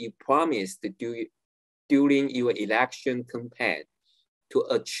what you promised to do during your election campaign, to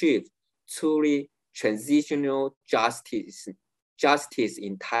achieve truly transitional justice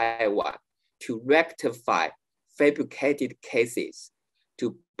in Taiwan, to rectify fabricated cases,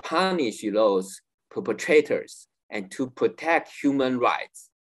 to punish those perpetrators, and to protect human rights,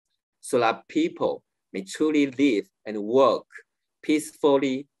 so that people may truly live and work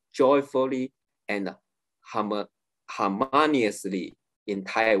peacefully, joyfully, and harmoniously in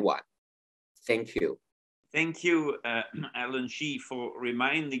Taiwan. Thank you. Thank you, Alan Shi, for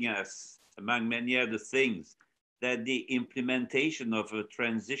reminding us, among many other things, that the implementation of a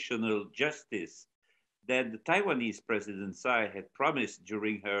transitional justice that the Taiwanese President Tsai had promised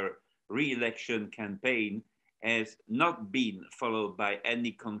during her re-election campaign has not been followed by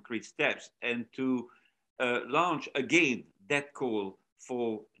any concrete steps, and to launch again that call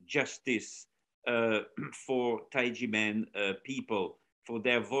for justice for Tai Ji Men people, for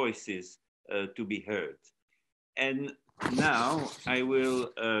their voices to be heard. And now I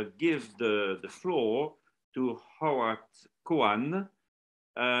will give the floor to Howard Kwan,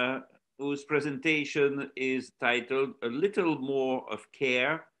 whose presentation is titled "A Little More of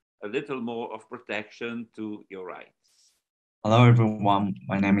Care, a Little More of Protection to Your Rights." Hello everyone,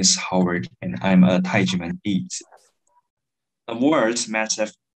 my name is Howard and I'm a Tai Ji Men dizi. The world's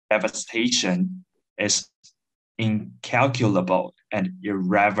massive devastation is incalculable and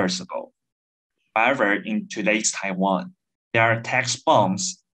irreversible. However, in today's Taiwan, there are tax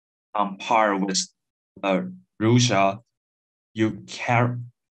bombs on par with the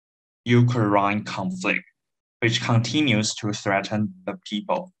Russia-Ukraine conflict, which continues to threaten the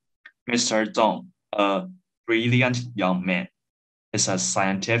people. Mr. Zong, a brilliant young man, is a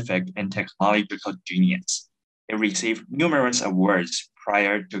scientific and technological genius. He received numerous awards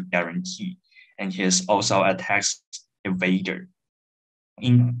prior to guarantee, and he is also a tax evader.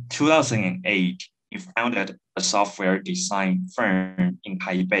 In 2008, he founded a software design firm in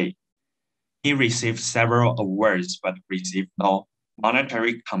Taipei. He received several awards but received no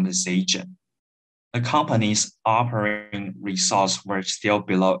monetary compensation. The company's operating results were still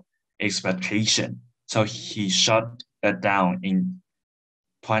below expectation, so he shut it down in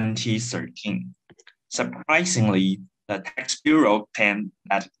 2013. Surprisingly, the Tax Bureau claimed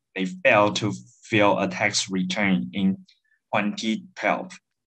that they failed to file a tax return in 2012,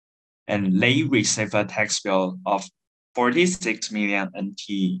 and they received a tax bill of 46 million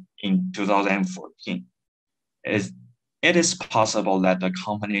NT in 2014. It is possible that the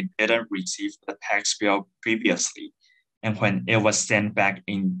company didn't receive the tax bill previously, and when it was sent back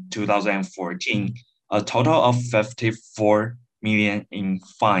in 2014, a total of 54 million in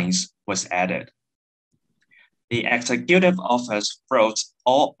fines was added. The executive office froze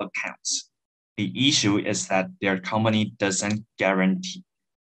all accounts. The issue is that their company doesn't generate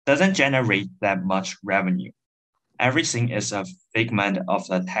that much revenue. Everything is a figment of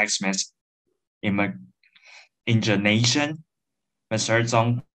the taxman's imagination. Mr.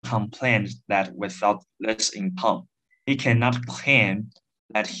 Zong complained that without this income, he cannot claim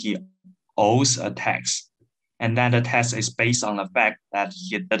that he owes a tax, and that the tax is based on the fact that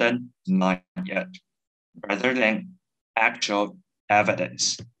he didn't deny it, rather than actual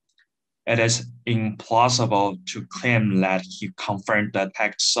evidence. It is implausible to claim that he confirmed the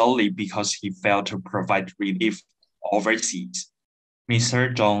attack solely because he failed to provide relief overseas.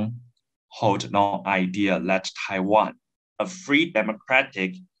 Mr. Zhong held no idea that Taiwan, a free,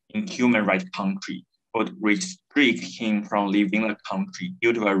 democratic, and human rights country, would restrict him from leaving the country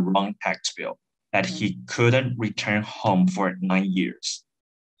due to a wrong tax bill that he couldn't return home for 9 years.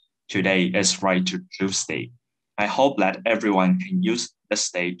 Today is Right to Choose Day. I hope that everyone can use this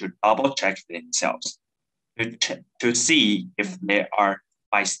day to double-check themselves, to see if there are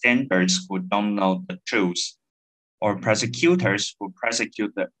bystanders who don't know the truth, or prosecutors who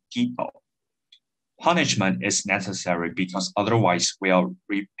persecute the people. Punishment is necessary because otherwise we'll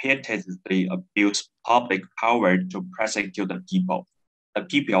repeatedly abuse public power to prosecute the people. The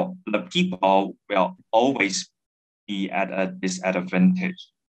people will always be at a disadvantage,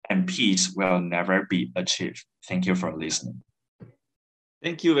 and peace will never be achieved. Thank you for listening.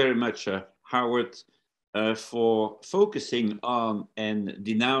 Thank you very much, Howard, for focusing on and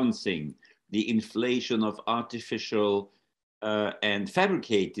denouncing the inflation of artificial and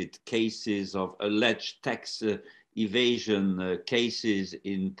fabricated cases of alleged tax evasion cases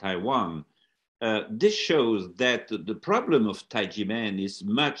in Taiwan. This shows that the problem of Tai Ji Men is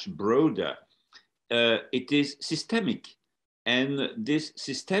much broader. It is systemic, and this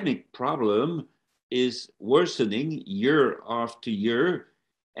systemic problem is worsening year after year,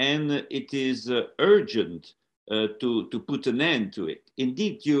 and it is urgent to put an end to it.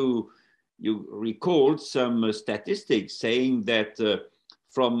 Indeed, you recalled some statistics saying that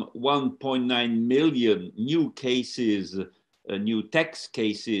from 1.9 million new cases, new tax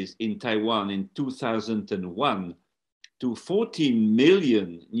cases in Taiwan in 2001 to 14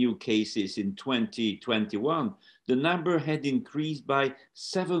 million new cases in 2021, the number had increased by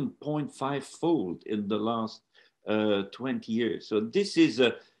 7.5-fold in the last 20 years. So this is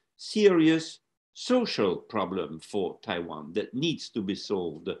a serious social problem for Taiwan that needs to be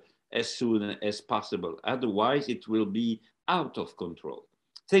solved as soon as possible. Otherwise, it will be out of control.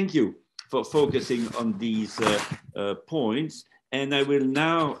 Thank you for focusing on these points. And I will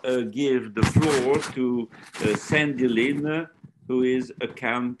now give the floor to Sandy Lin, who is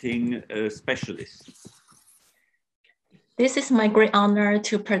accounting specialist. This is my great honor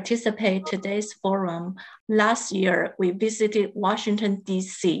to participate in today's forum. Last year, we visited Washington,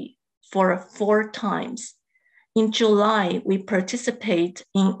 D.C. for 4 times. In July, we participate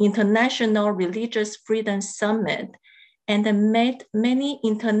in International Religious Freedom Summit and met many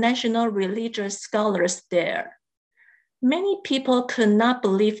international religious scholars there. Many people could not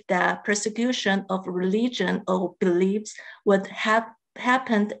believe that persecution of religion or beliefs would have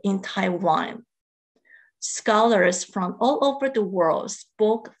happened in Taiwan. Scholars from all over the world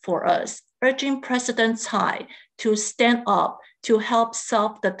spoke for us, urging President Tsai to stand up to help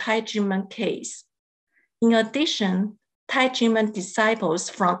solve the Tai Ji Men case. In addition, Tai Ji Men disciples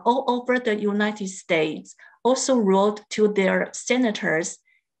from all over the United States also wrote to their senators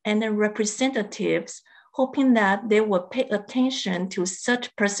and representatives, hoping that they would pay attention to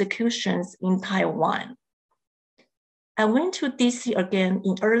such persecutions in Taiwan. I went to DC again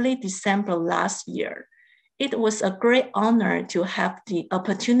in early December last year. It was a great honor to have the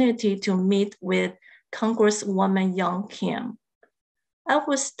opportunity to meet with Congresswoman Young Kim. I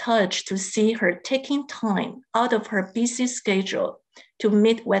was touched to see her taking time out of her busy schedule to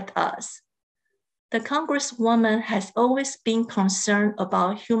meet with us. The Congresswoman has always been concerned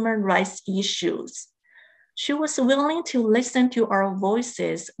about human rights issues. She was willing to listen to our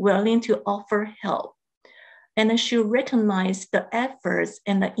voices, willing to offer help. And she recognized the efforts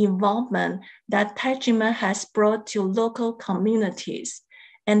and the involvement that Tai Ji Men has brought to local communities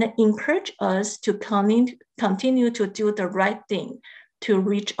and encouraged us to continue to do the right thing to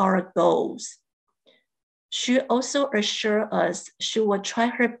reach our goals. She also assured us she would try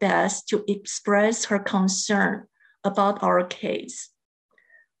her best to express her concern about our case.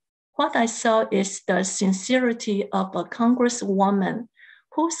 What I saw is the sincerity of a Congresswoman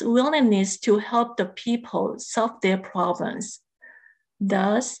whose willingness to help the people solve their problems.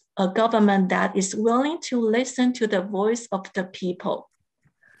 Thus, a government that is willing to listen to the voice of the people.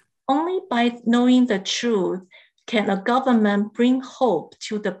 Only by knowing the truth can a government bring hope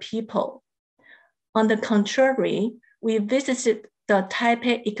to the people. On the contrary, we visited the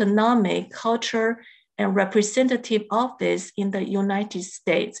Taipei Economic, Culture, and Representative Office in the United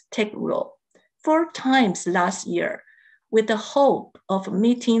States, TECRO, 4 times last year, with the hope of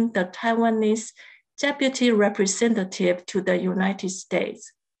meeting the Taiwanese Deputy Representative to the United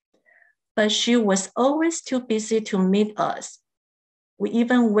States. But she was always too busy to meet us. We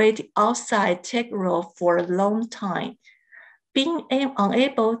even waited outside TECRO for a long time. Being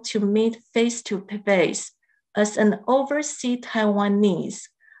unable to meet face to face as an overseas Taiwanese,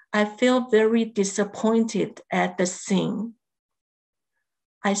 I feel very disappointed at the scene.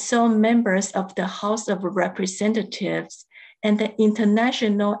 I saw members of the House of Representatives and the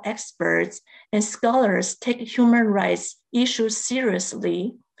international experts and scholars take human rights issues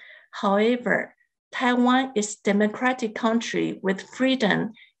seriously. However, Taiwan is a democratic country with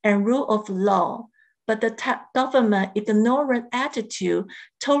freedom and rule of law, but the government ignorant attitude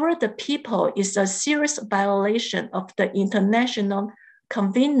toward the people is a serious violation of the International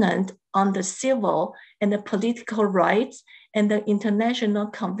Covenant on the Civil and the Political Rights and the International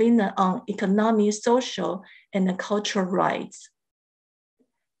Covenant on Economic, Social, and Cultural Rights.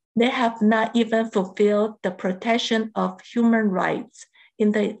 They have not even fulfilled the protection of human rights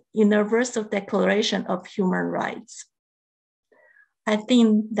in the Universal Declaration of Human Rights. I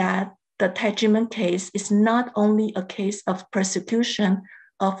think that the Tai Ji Men case is not only a case of persecution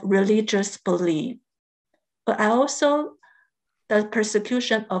of religious belief, but also the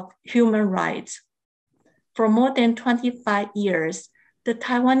persecution of human rights. For more than 25 years, the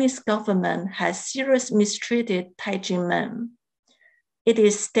Taiwanese government has seriously mistreated Tai Ji Men. It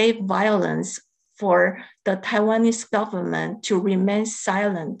is state violence for the Taiwanese government to remain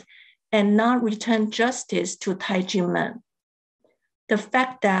silent and not return justice to Tai Ji Men. The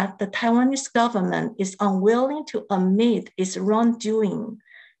fact that the Taiwanese government is unwilling to admit its wrongdoing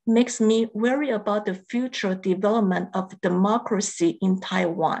makes me worry about the future development of democracy in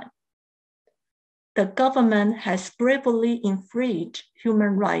Taiwan. The government has bravely infringed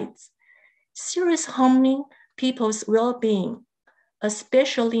human rights, seriously harming people's well-being,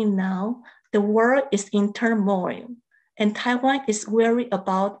 especially now the world is in turmoil and Taiwan is worried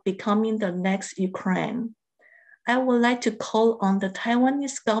about becoming the next Ukraine. I would like to call on the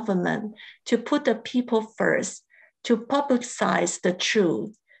Taiwanese government to put the people first, to publicize the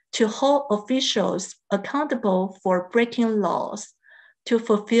truth, to hold officials accountable for breaking laws, to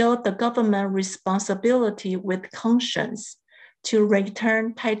fulfill the government responsibility with conscience, to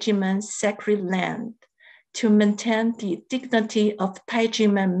return Tai Ji Men's sacred land, to maintain the dignity of Tai Ji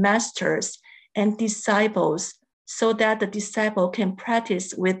Men masters and disciples so that the disciple can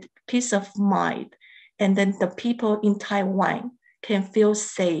practice with peace of mind, and then the people in Taiwan can feel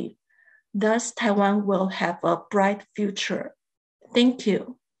safe. Thus, Taiwan will have a bright future. Thank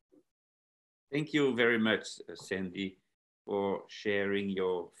you. Thank you very much, Sandy, for sharing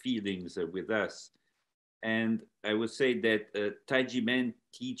your feelings with us. And I would say that Tai Ji Men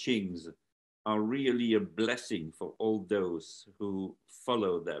teachings are really a blessing for all those who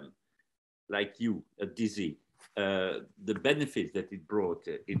follow them, like you, dizi, the benefit that it brought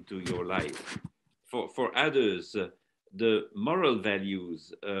into your life. For others, the moral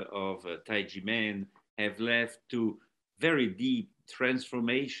values of Tai Ji Men have led to very deep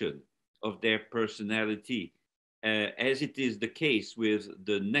transformation of their personality, as it is the case with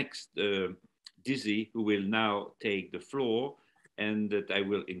the next dizi who will now take the floor and that I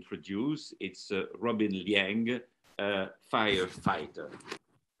will introduce. It's Robin Liang, firefighter.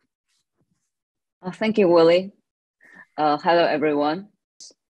 Thank you, Willie. Hello, everyone.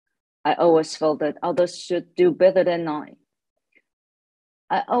 I always felt that others should do better than I.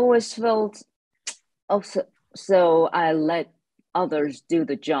 I always felt also, so I let others do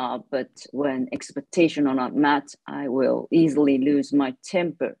the job, but when expectations are not met, I will easily lose my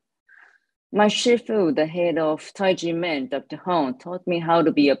temper. My shifu, the head of Tai Ji Men, Dr. Hong, taught me how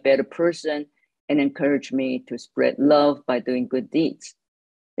to be a better person and encouraged me to spread love by doing good deeds.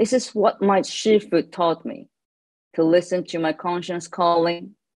 This is what my shifu taught me, to listen to my conscience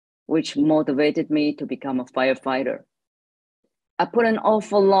calling, which motivated me to become a firefighter. I put an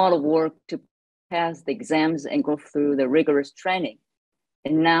awful lot of work to pass the exams and go through the rigorous training.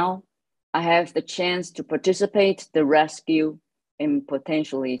 And now I have the chance to participate in the rescue and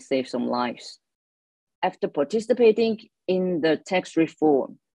potentially save some lives. After participating in the tax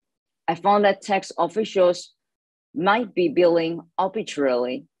reform, I found that tax officials might be billing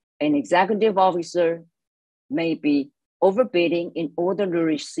arbitrarily. An executive officer may be overbidding in order to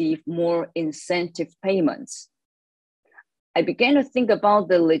receive more incentive payments. I began to think about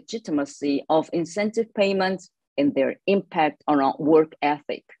the legitimacy of incentive payments and their impact on our work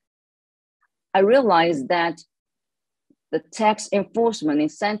ethic. I realized that the tax enforcement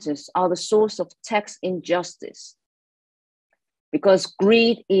incentives are the source of tax injustice, because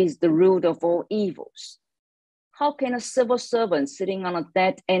greed is the root of all evils. How can a civil servant sitting on a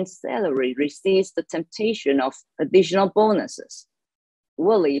dead-end salary resist the temptation of additional bonuses?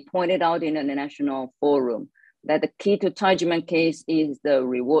 Willie pointed out in a national forum that the key to Tai Ji Men case is the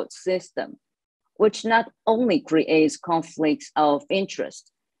reward system. which not only creates conflicts of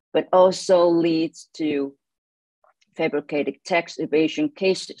interest, but also leads to fabricated tax evasion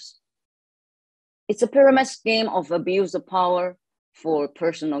cases. It's a pyramid scheme of abuse of power for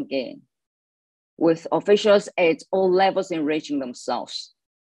personal gain, with officials at all levels enriching themselves.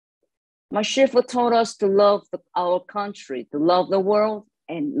 My shifu taught us to love our country, to love the world,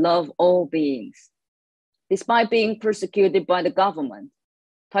 and love all beings. Despite being persecuted by the government,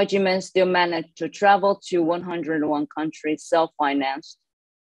 Tai Ji Men still managed to travel to 101 countries self-financed,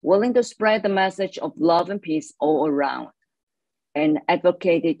 willing to spread the message of love and peace all around, and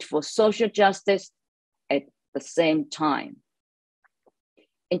advocated for social justice at the same time.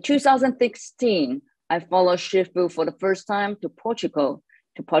 In 2016, I followed shifu for the first time to Portugal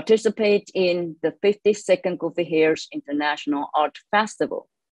to participate in the 52nd Goofy Hairs International Art Festival.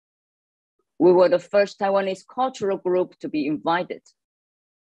 We were the first Taiwanese cultural group to be invited.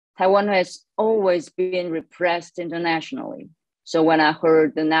 Taiwan has always been repressed internationally, so when I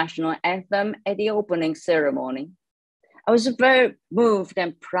heard the national anthem at the opening ceremony, I was very moved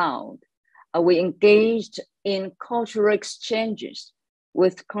and proud. We engaged in cultural exchanges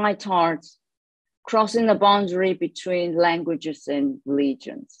with kind hearts, crossing the boundary between languages and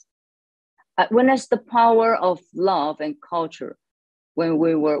religions. I witnessed the power of love and culture when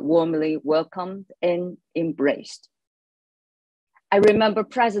we were warmly welcomed and embraced. I remember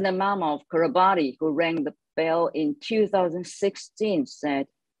President Mama of Kiribati, who rang the bell in 2016, said,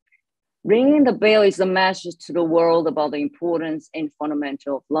 "Ringing the bell is a message to the world about the importance and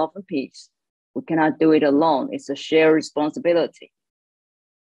fundamental of love and peace. We cannot do it alone. It's a shared responsibility."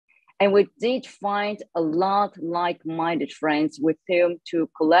 And we did find a lot like-minded friends with whom to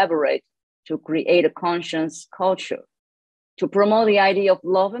collaborate to create a conscious culture, to promote the idea of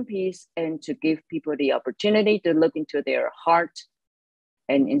love and peace, and to give people the opportunity to look into their heart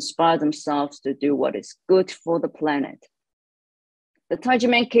and inspire themselves to do what is good for the planet. The Tai Ji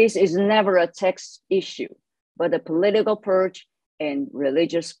Men case is never a tax issue, but a political purge and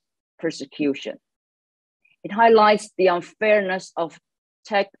religious persecution. It highlights the unfairness of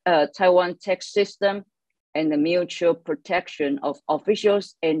Taiwan tax system and the mutual protection of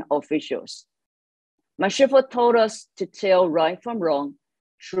officials and officials. My shifu told us to tell right from wrong,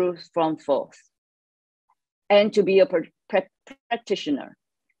 truth from false, and to be a practitioner,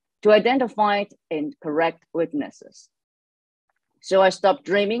 to identify and correct witnesses. So I stopped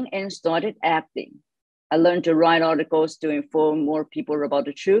dreaming and started acting. I learned to write articles to inform more people about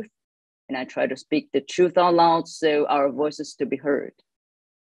the truth, and I try to speak the truth out loud so our voices to be heard.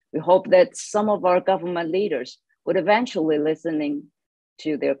 We hope that some of our government leaders would eventually listening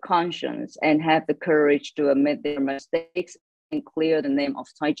to their conscience and have the courage to admit their mistakes and clear the name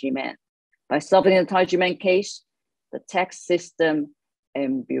of Tai Ji Men. By solving the Tai Ji Men case, the tax system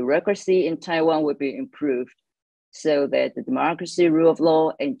and bureaucracy in Taiwan will be improved so that the democracy, rule of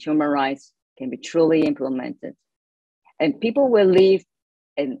law, and human rights can be truly implemented. And people will live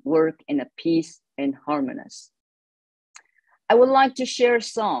and work in a peace and harmonious. I would like to share a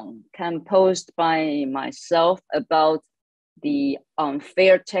song composed by myself about the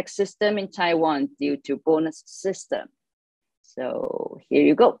unfair tax system in Taiwan due to bonus system. So here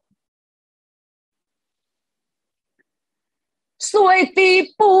you go. 谁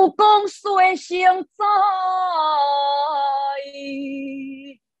的不公谁承载，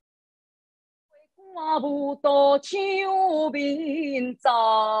看无多像民在。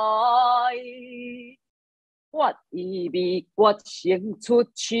我意味决心出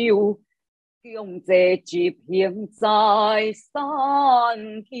手，经济集平在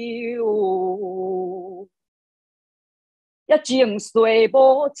山丘，也情绪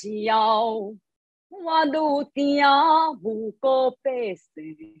无照。 我愈惊有个百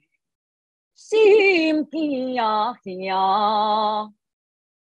姓，心惊吓。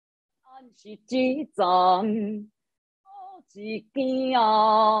但是只阵好一件，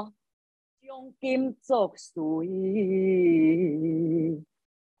奖金作祟，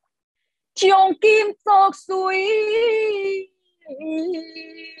奖金作祟。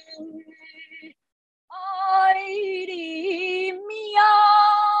爱你命。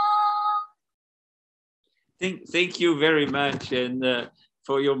 Thank you very much, and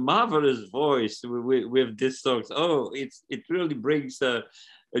for your marvelous voice with this song. Oh, it really brings a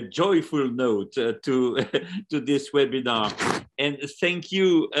joyful note to to this webinar. And thank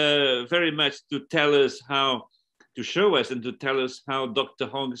you very much to tell us how, to show us and to tell us how Dr.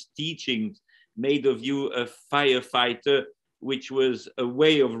 Hong's teachings made of you a firefighter, which was a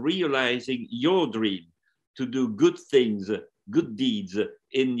way of realizing your dream to do good things, good deeds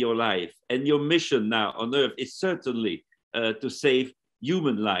in your life. And your mission now on earth is certainly to save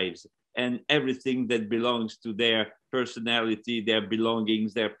human lives and everything that belongs to their personality, their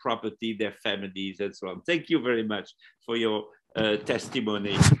belongings, their property, their families, and so on. Thank you very much for your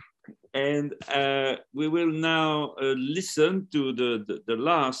testimony. And we will now listen to the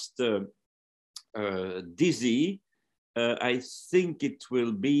last dizi. I think it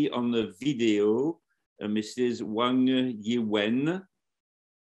will be on the video. Mrs. Wang Yiwen,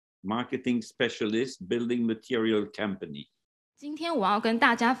 Marketing Specialist, Building Material Company. 今天我要跟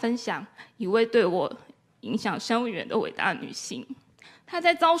大家分享一位对我影响深远的伟大女性。她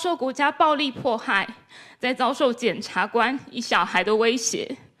在遭受国家暴力迫害，在遭受检察官以小孩的威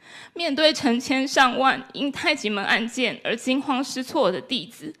胁，面对成千上万因太极门案件而惊慌失措的弟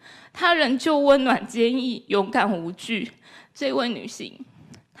子，她仍旧温暖坚毅、勇敢无惧。这位女性，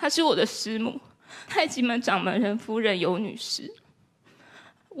她是我的师母，太极门掌门人夫人尤女士。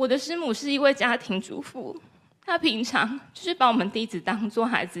我的师母是一位家庭主妇。他平常就是把我们弟子当作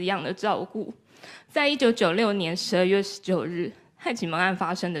孩子一样的照顾。在1996年12月19日太极门案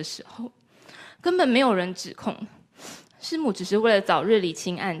发生的时候，根本没有人指控师母，只是为了早日理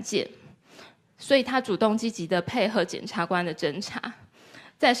清案件，所以他主动积极的配合检察官的侦查。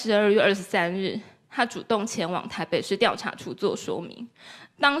在12月23日，他主动前往台北市调查处做说明。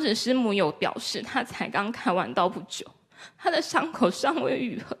当时师母有表示，他才刚开完刀不久，他的伤口尚未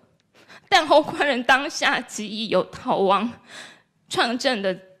愈合。但侯宽仁当下急以有逃亡、串证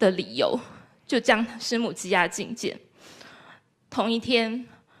的理由，就将师母羁押禁见。同一天，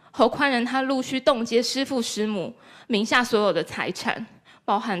侯宽仁他陆续冻结师父师母名下所有的财产，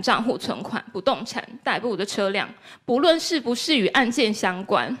包含账户存款、不动产、代步的车辆，不论是不是与案件相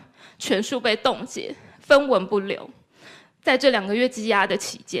关，全数被冻结，分文不留。在这2个月羁押的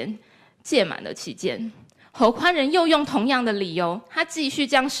期间，届满的期间，侯宽仁又用同样的理由，他继续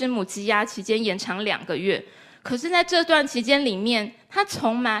将师母羁押期间延长2个月。可是在这段期间里面，他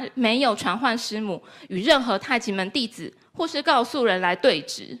从来没有传唤师母与任何太极门弟子或是告诉人来对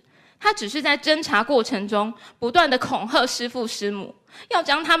质，他只是在侦查过程中不断的恐吓师父师母，要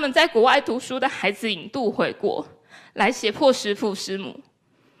将他们在国外读书的孩子引渡回国，来胁迫师父师母，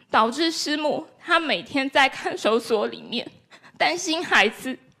导致师母他每天在看守所里面，担心孩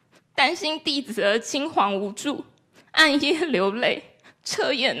子、担心弟子而惊惶无助，暗夜流泪，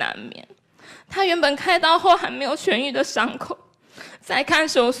彻夜难眠。他原本开刀后还没有痊愈的伤口，在看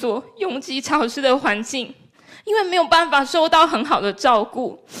守所拥挤潮湿的环境，因为没有办法受到很好的照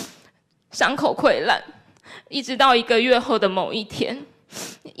顾，伤口溃烂，一直到1个月后的某一天，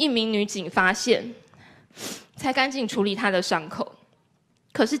一名女警发现，才赶紧处理他的伤口。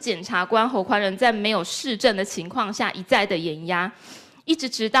可是检察官侯宽仁在没有事证的情况下一再的延押，一直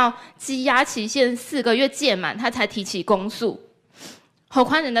直到羁押期限4个月届满，他才提起公诉。侯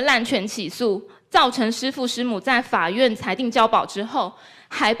宽仁的滥权起诉，造成师父师母在法院裁定交保之后，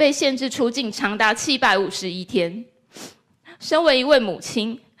还被限制出境长达751天。身为一位母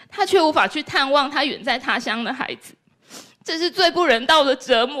亲，她却无法去探望她远在他乡的孩子，这是最不人道的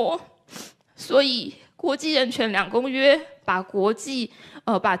折磨。所以，国际人权2公约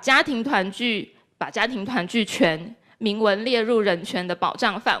把家庭团聚权明文列入人权的保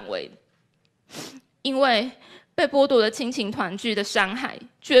障范围，因为被剥夺的亲情团聚的伤害，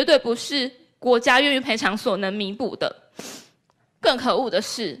绝对不是国家愿意赔偿所能弥补的。更可恶的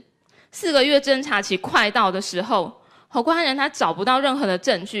是，4个月侦查期快到的时候，侯宽仁他找不到任何的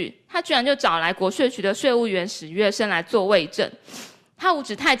证据，他居然就找来国税局的税务员史月生来作伪证。他误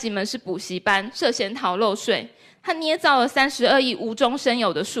指太极门是补习班，涉嫌逃漏税，他捏造了32亿无中生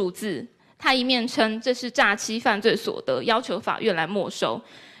有的数字。他一面称这是诈欺犯罪所得，要求法院来没收，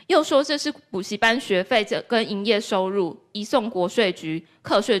又说这是补习班学费跟营业收入，移送国税局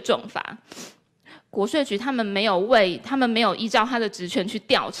课税重罚。国税局他们没有依照他的职权去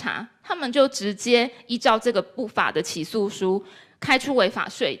调查，他们就直接依照这个不法的起诉书开出违法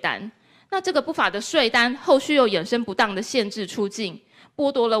税单。那这个不法的税单后续又衍生不当的限制出境，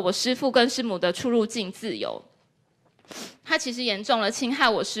剥夺了我师父跟师母的出入境自由。他其实严重了侵害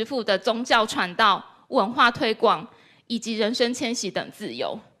我师父的宗教传道、文化推广以及人身迁徙等自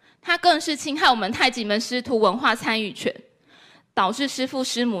由。他更是侵害我们太极门师徒文化参与权，导致师父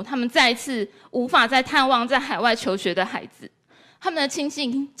师母他们再一次无法再探望在海外求学的孩子，他们的亲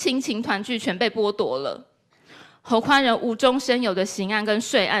情团聚权被剥夺了。侯宽仁无中生有的刑案跟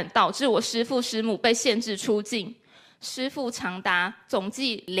税案，导致我师父师母被限制出境，师父长达总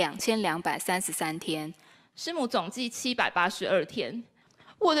计2233天。师母总计782天。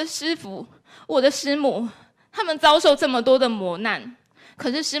我的师父、我的师母，他们遭受这么多的磨难，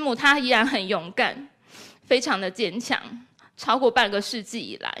可是师母她依然很勇敢，非常的坚强。超过半个世纪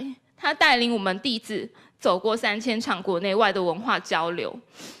以来，她带领我们弟子走过3000场国内外的文化交流，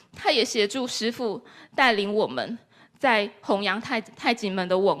他也协助师父带领我们在弘扬太极门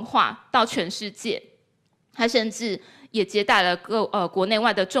的文化到全世界。他甚至也接待了国内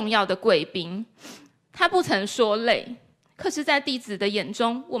外的重要的贵宾。他不曾说累，可是在弟子的眼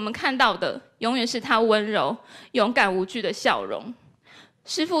中，我们看到的永远是他温柔、勇敢无惧的笑容。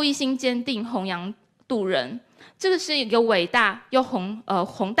师父一心坚定弘扬度人，这个是一个伟大又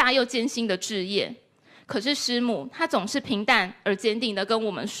宏大又艰辛的志业。可是师母她总是平淡而坚定地跟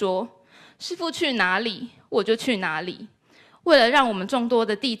我们说，师父去哪里我就去哪里。为了让我们众多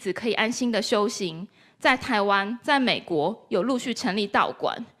的弟子可以安心的修行，在台湾在美国有陆续成立道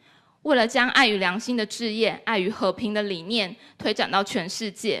馆，为了将爱与良心的志业、爱与和平的理念推展到全世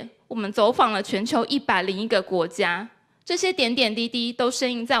界，我们走访了全球101个国家，这些点点滴滴都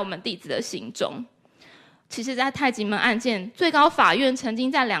深印在我们弟子的心中。其实在太极门案件，最高法院曾经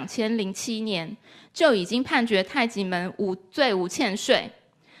在2007年就已经判决太极门无罪无欠税。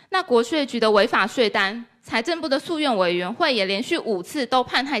那国税局的违法税单，财政部的诉愿委员会也连续5次都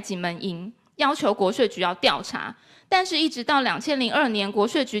判太极门赢，要求国税局要调查。但是一直到2002年，国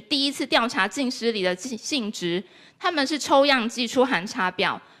税局第一次调查净失礼的性质，他们是抽样寄出函查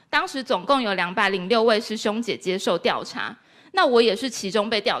表，当时总共有206位师兄姐接受调查，那我也是其中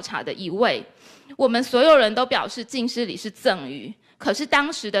被调查的一位。我们所有人都表示净失礼是赠与，可是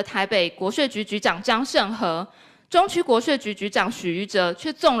当时的台北国税局局长张胜和、中区国税局局长许瑜哲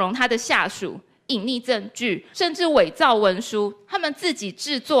却纵容他的下属隐匿证据，甚至伪造文书，他们自己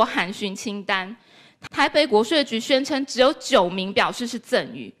制作函询清单。台北国税局宣称只有9名表示是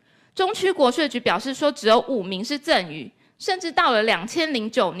赠与，中区国税局表示说只有5名是赠与，甚至到了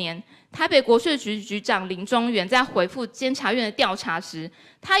2009年，台北国税局局长林中元在回复监察院的调查时，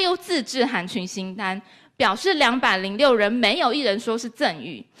他又自制函询清单，表示206人没有1人说是赠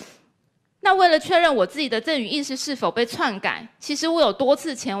与。那为了确认我自己的赠与意识是否被篡改，其实我有多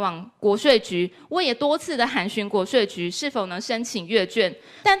次前往国税局，我也多次的函询国税局是否能申请阅卷，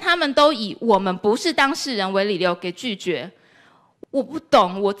但他们都以我们不是当事人为理由给拒绝。我不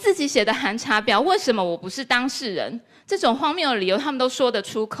懂我自己写的函查表，为什么我不是当事人？这种荒谬的理由他们都说得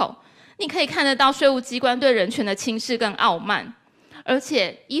出口。你可以看得到税务机关对人权的轻视跟傲慢，而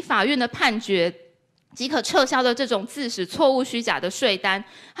且以法院的判决即可撤销的这种自始错误虚假的税单，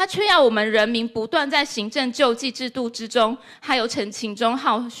它却要我们人民不断在行政救济制度之中还有澄清中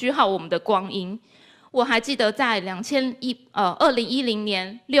虚耗我们的光阴。我还记得在2010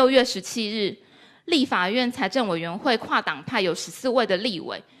年6月17日，立法院财政委员会跨党派有14位的立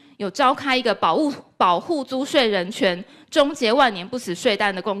委，有召开一个保护租税人权、终结万年不死税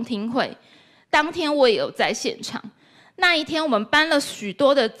单的公听会。当天我也有在现场。那一天我们搬了许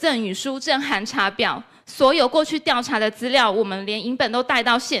多的赠与书证、函查表，所有过去调查的资料，我们连影本都带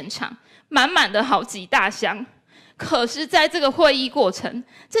到现场，满满的好几大箱。可是在这个会议过程，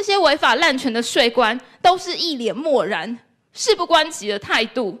这些违法滥权的税官都是一脸漠然、事不关己的态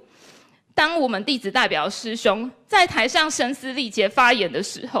度。当我们弟子代表师兄在台上声嘶力竭发言的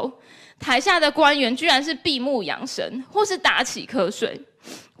时候，台下的官员居然是闭目养神，或是打起瞌睡。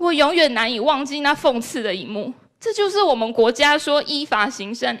我永远难以忘记那讽刺的一幕。这就是我们国家说依法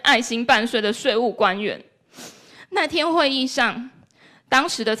行政、爱心办税的税务官员。那天会议上，当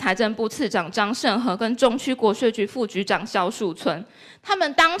时的财政部次长张胜和跟中区国税局副局长萧树村，他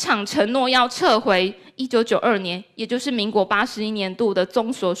们当场承诺要撤回1992年，也就是民国81年度的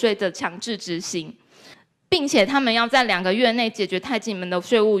综所税的强制执行，并且他们要在2个月内解决太极门的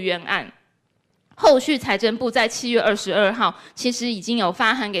税务冤案。后续财政部在7月22号，其实已经有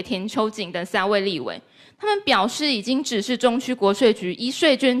发函给田秋瑾等3位立委。他们表示已经指示中区国税局依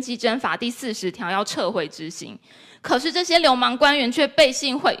税捐稽征法第40条要撤回执行，可是这些流氓官员却背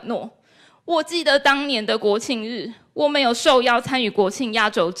信毁诺。我记得当年的国庆日，我们有受邀参与国庆压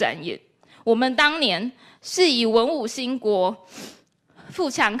轴展演，我们当年是以文武兴国、富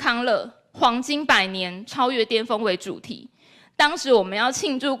强康乐、黄金100年、超越巅峰为主题。当时我们要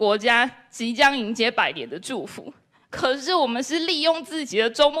庆祝国家即将迎接100年的祝福。可是我们是利用自己的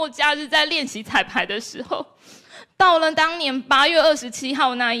周末假日在练习彩排的时候，到了当年8月27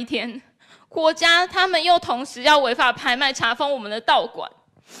号那一天，国家他们又同时要违法拍卖查封我们的道馆。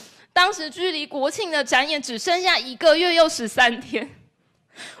当时距离国庆的展演只剩下1个月又13天，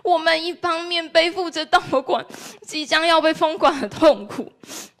我们一方面背负着道馆即将要被封馆的痛苦，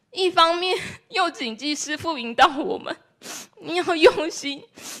一方面又谨记师父引导我们，你要用心、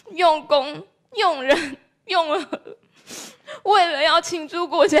用功、用人、用和。为了要庆祝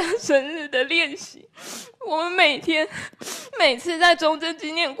国家生日的练习，我们每次在中正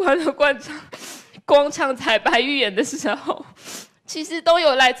纪念馆的广场彩排预演的时候，其实都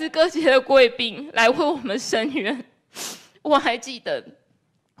有来自各界的贵宾来为我们声援。我还记得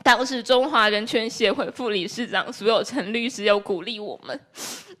当时中华人权协会副理事长苏有成律师有鼓励我们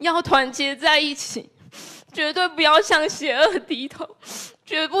要团结在一起，绝对不要向邪恶低头，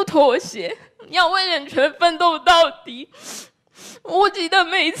绝不妥协，要为人权奋斗到底。我记得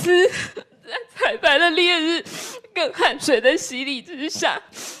每一次在惨白的烈日跟汗水的洗礼之下，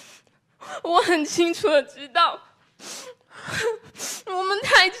我很清楚的知道，我们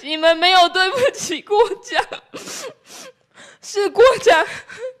太极们没有对不起国家，是国家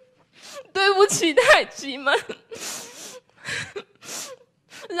对不起太极们。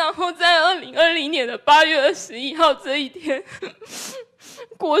然后在2020年的8月21号这一天，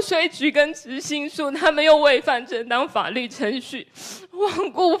国税局跟执行署他们又违反正当法律程序，罔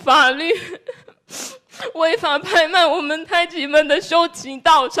顾法律，违法拍卖我们太极们的修行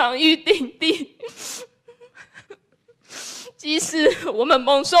道场与顶地。即使我们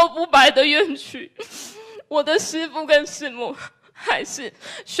蒙受不白的冤屈，我的师父跟师母还是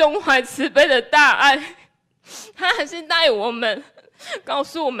胸怀慈悲的大爱，他还是带我们，告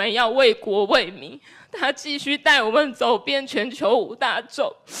诉我们要为国为民。他继续带我们走遍全球5大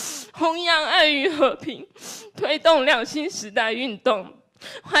洲，弘扬爱与和平，推动两性时代运动，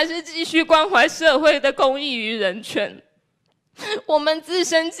还是继续关怀社会的公益与人权。我们自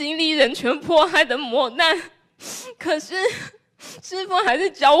身经历人权迫害的磨难，可是师父还是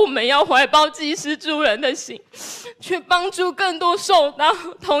教我们要怀抱济世助人的心，去帮助更多受到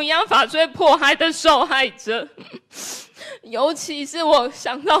同样法罪迫害的受害者。尤其是我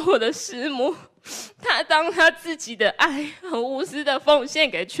想到我的师母，她当她自己的爱很无私的奉献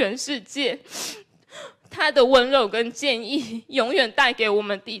给全世界，她的温柔跟建议永远带给我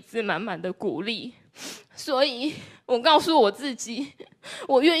们弟子满满的鼓励。所以我告诉我自己，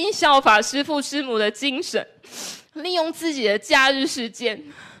我愿意效法师父师母的精神，利用自己的假日时间，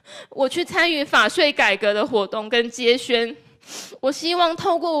我去参与法税改革的活动跟接宣。我希望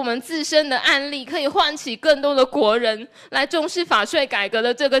透过我们自身的案例，可以唤起更多的国人来重视法税改革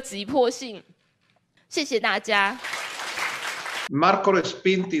的这个急迫性。谢谢大家。Marco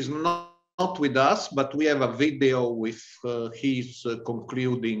Respinti is not with us, but we have a video with his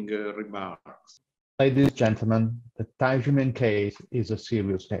concluding remarks. Ladies and gentlemen, the Tai Ji Men case is a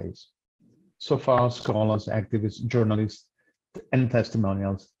serious case. So far, scholars, activists, journalists, and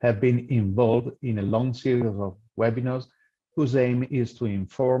testimonials have been involved in a long series of webinars whose aim is to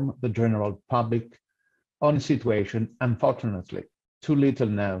inform the general public on a situation unfortunately too little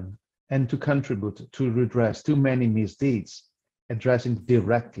known and to contribute to redress too many misdeeds, addressing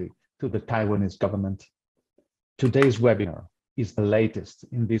directly to the Taiwanese government. Today's webinar is the latest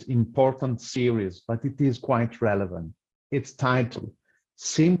in this important series, but it is quite relevant. Its title,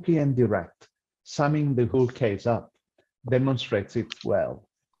 Simply and Direct, summing the whole case up, demonstrates it well,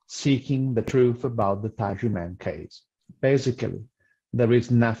 seeking the truth about the Tai Ji Men case. Basically, there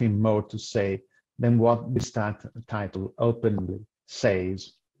is nothing more to say than what this title openly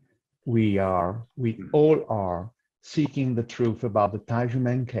says. We all are seeking the truth about the Tai Ji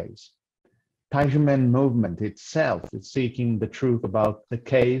Men case. Tai Ji Men movement itself is seeking the truth about the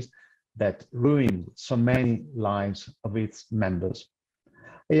case that ruined so many lives of its members.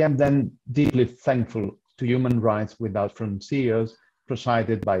 I am then deeply thankful to Human Rights Without Frontiers,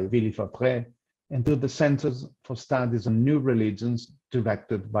 presided by Willy Fabre, and to the Centers for Studies on New Religions,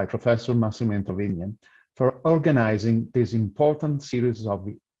 directed by Professor Massimo Vigna, for organizing this important series of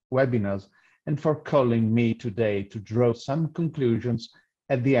webinars and for calling me today to draw some conclusions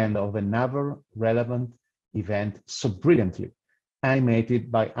at the end of another relevant event so brilliantly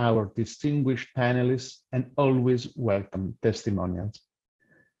animated by our distinguished panelists and always welcome testimonials.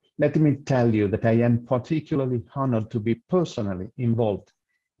 Let me tell you that I am particularly honored to be personally involved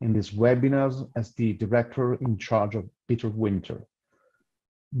in these webinars as the director in charge of Bitter Winter.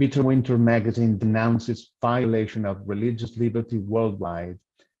 Bitter Winter magazine denounces violation of religious liberty worldwide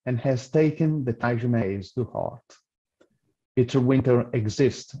and has taken the Tai Ji Men case to heart. Bitter Winter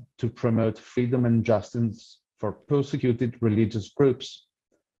exists to promote freedom and justice for persecuted religious groups,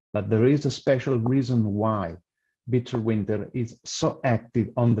 but there is a special reason why Bitter Winter is so active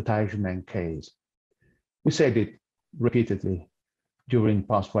on the Tai Ji Men case. We said it repeatedly during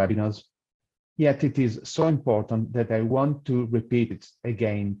past webinars, yet it is so important that I want to repeat it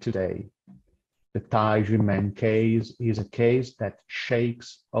again today. The Tai Ji Men case is a case that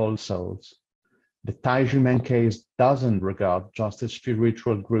shakes all souls. The Tai Ji Men case doesn't regard just a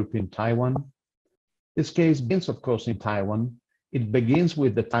spiritual group in Taiwan. This case begins, of course, in Taiwan. It begins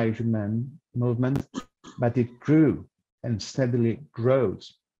with the Tai Ji Men movement, but it grew and steadily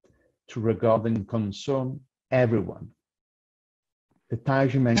grows to regard and concern everyone. The Tai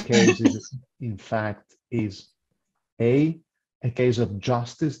Ji Men case is, in fact, is A, a case of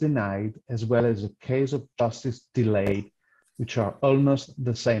justice denied as well as a case of justice delayed, which are almost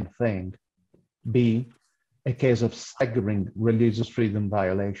the same thing. B, a case of staggering religious freedom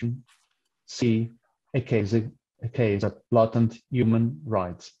violation. C, a case of blatant human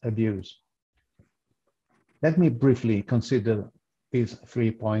rights abuse. Let me briefly consider these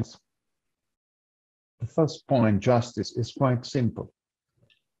 3 points. The first point, justice, is quite simple.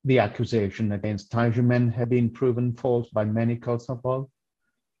 The accusation against Tai Ji Men have been proven false by many courts of law.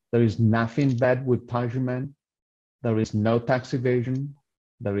 There is nothing bad with Tai Ji Men. There is no tax evasion.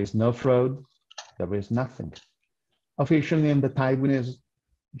 There is no fraud. There is nothing. Officially in the Taiwanese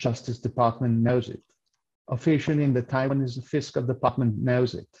Justice Department knows it. Officially in the Taiwanese Fiscal Department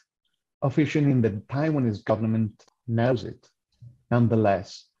knows it. Officially in the Taiwanese government knows it.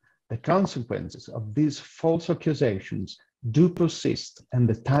 Nonetheless, the consequences of these false accusations do persist, and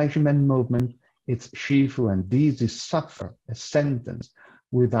the Tai Ji Men movement, its shifu and dizi suffer a sentence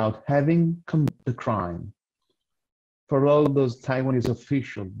without having committed the crime. For all those Taiwanese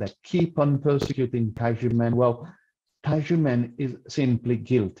officials that keep on persecuting Tai Ji Men, well, Tai Ji Men is simply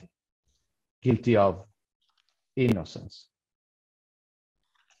guilty of innocence.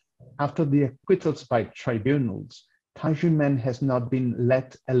 After the acquittals by tribunals, Tai Ji Men has not been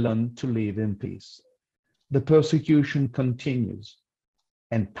let alone to live in peace. The persecution continues,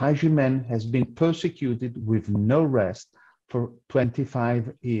 and Tai Ji Men has been persecuted with no rest for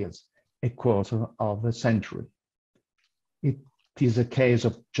 25 years, a quarter of a century. It is a case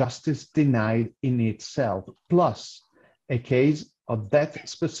of justice denied in itself, plus a case of that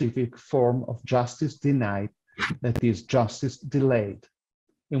specific form of justice denied that is justice delayed.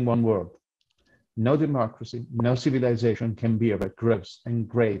 In one word, no democracy, no civilization can bear a gross and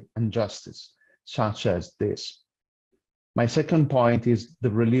grave injustice such as this. My second point is the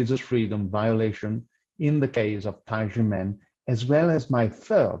religious freedom violation in the case of Tai Ji Men, as well as my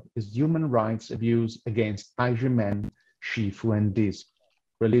third is human rights abuse against Tai Ji Men, shifu and dizi.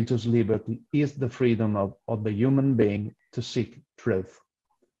 Religious liberty is the freedom of the human being to seek truth.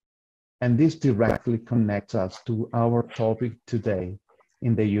 And this directly connects us to our topic today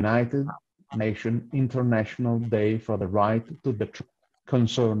in the United Nations International Day for the Right to the Truth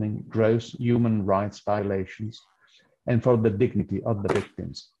concerning gross human rights violations and for the dignity of the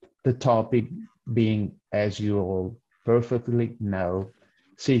victims. The topic being, as you all perfectly know,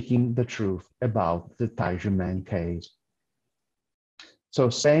 seeking the truth about the Tai Ji Men case. So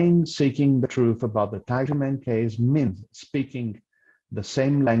saying seeking the truth about the Tai Ji Men case means speaking the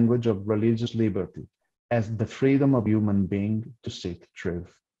same language of religious liberty as the freedom of human being to seek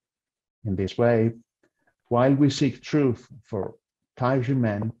truth. In this way, while we seek truth for Tai Ji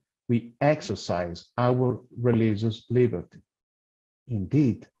Men, we exercise our religious liberty.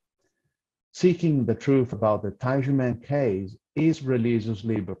 Indeed, seeking the truth about the Tai Ji Men case is religious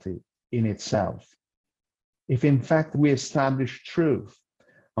liberty in itself. If in fact we establish truth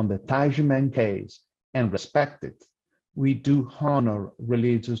on the Tai Ji Men case and respect it, we do honor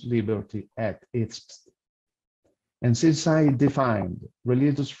religious liberty at its best. And since I defined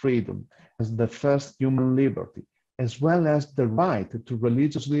religious freedom as the first human liberty, as well as the right to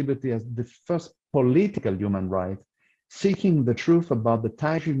religious liberty as the first political human right, seeking the truth about the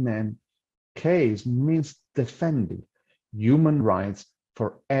Tai Ji Men case means defending human rights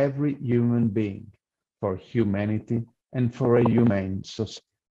for every human being, for humanity, and for a humane society.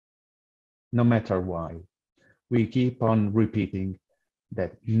 No matter why, we keep on repeating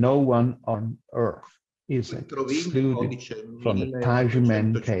that no one on earth is excluded from the Tai Ji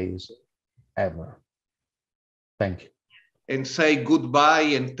Men case ever. Thank you. And say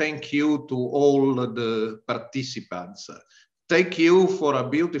goodbye and thank you to all the participants. Thank you for a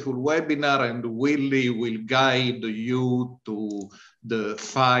beautiful webinar, and Willie will guide you to the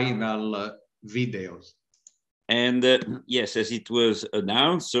final videos. And yes, as it was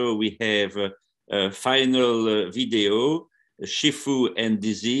announced, so we have a final video. Shifu and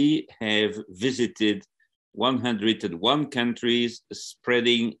dizi have visited 101 countries,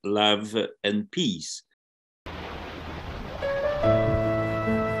 spreading love and peace.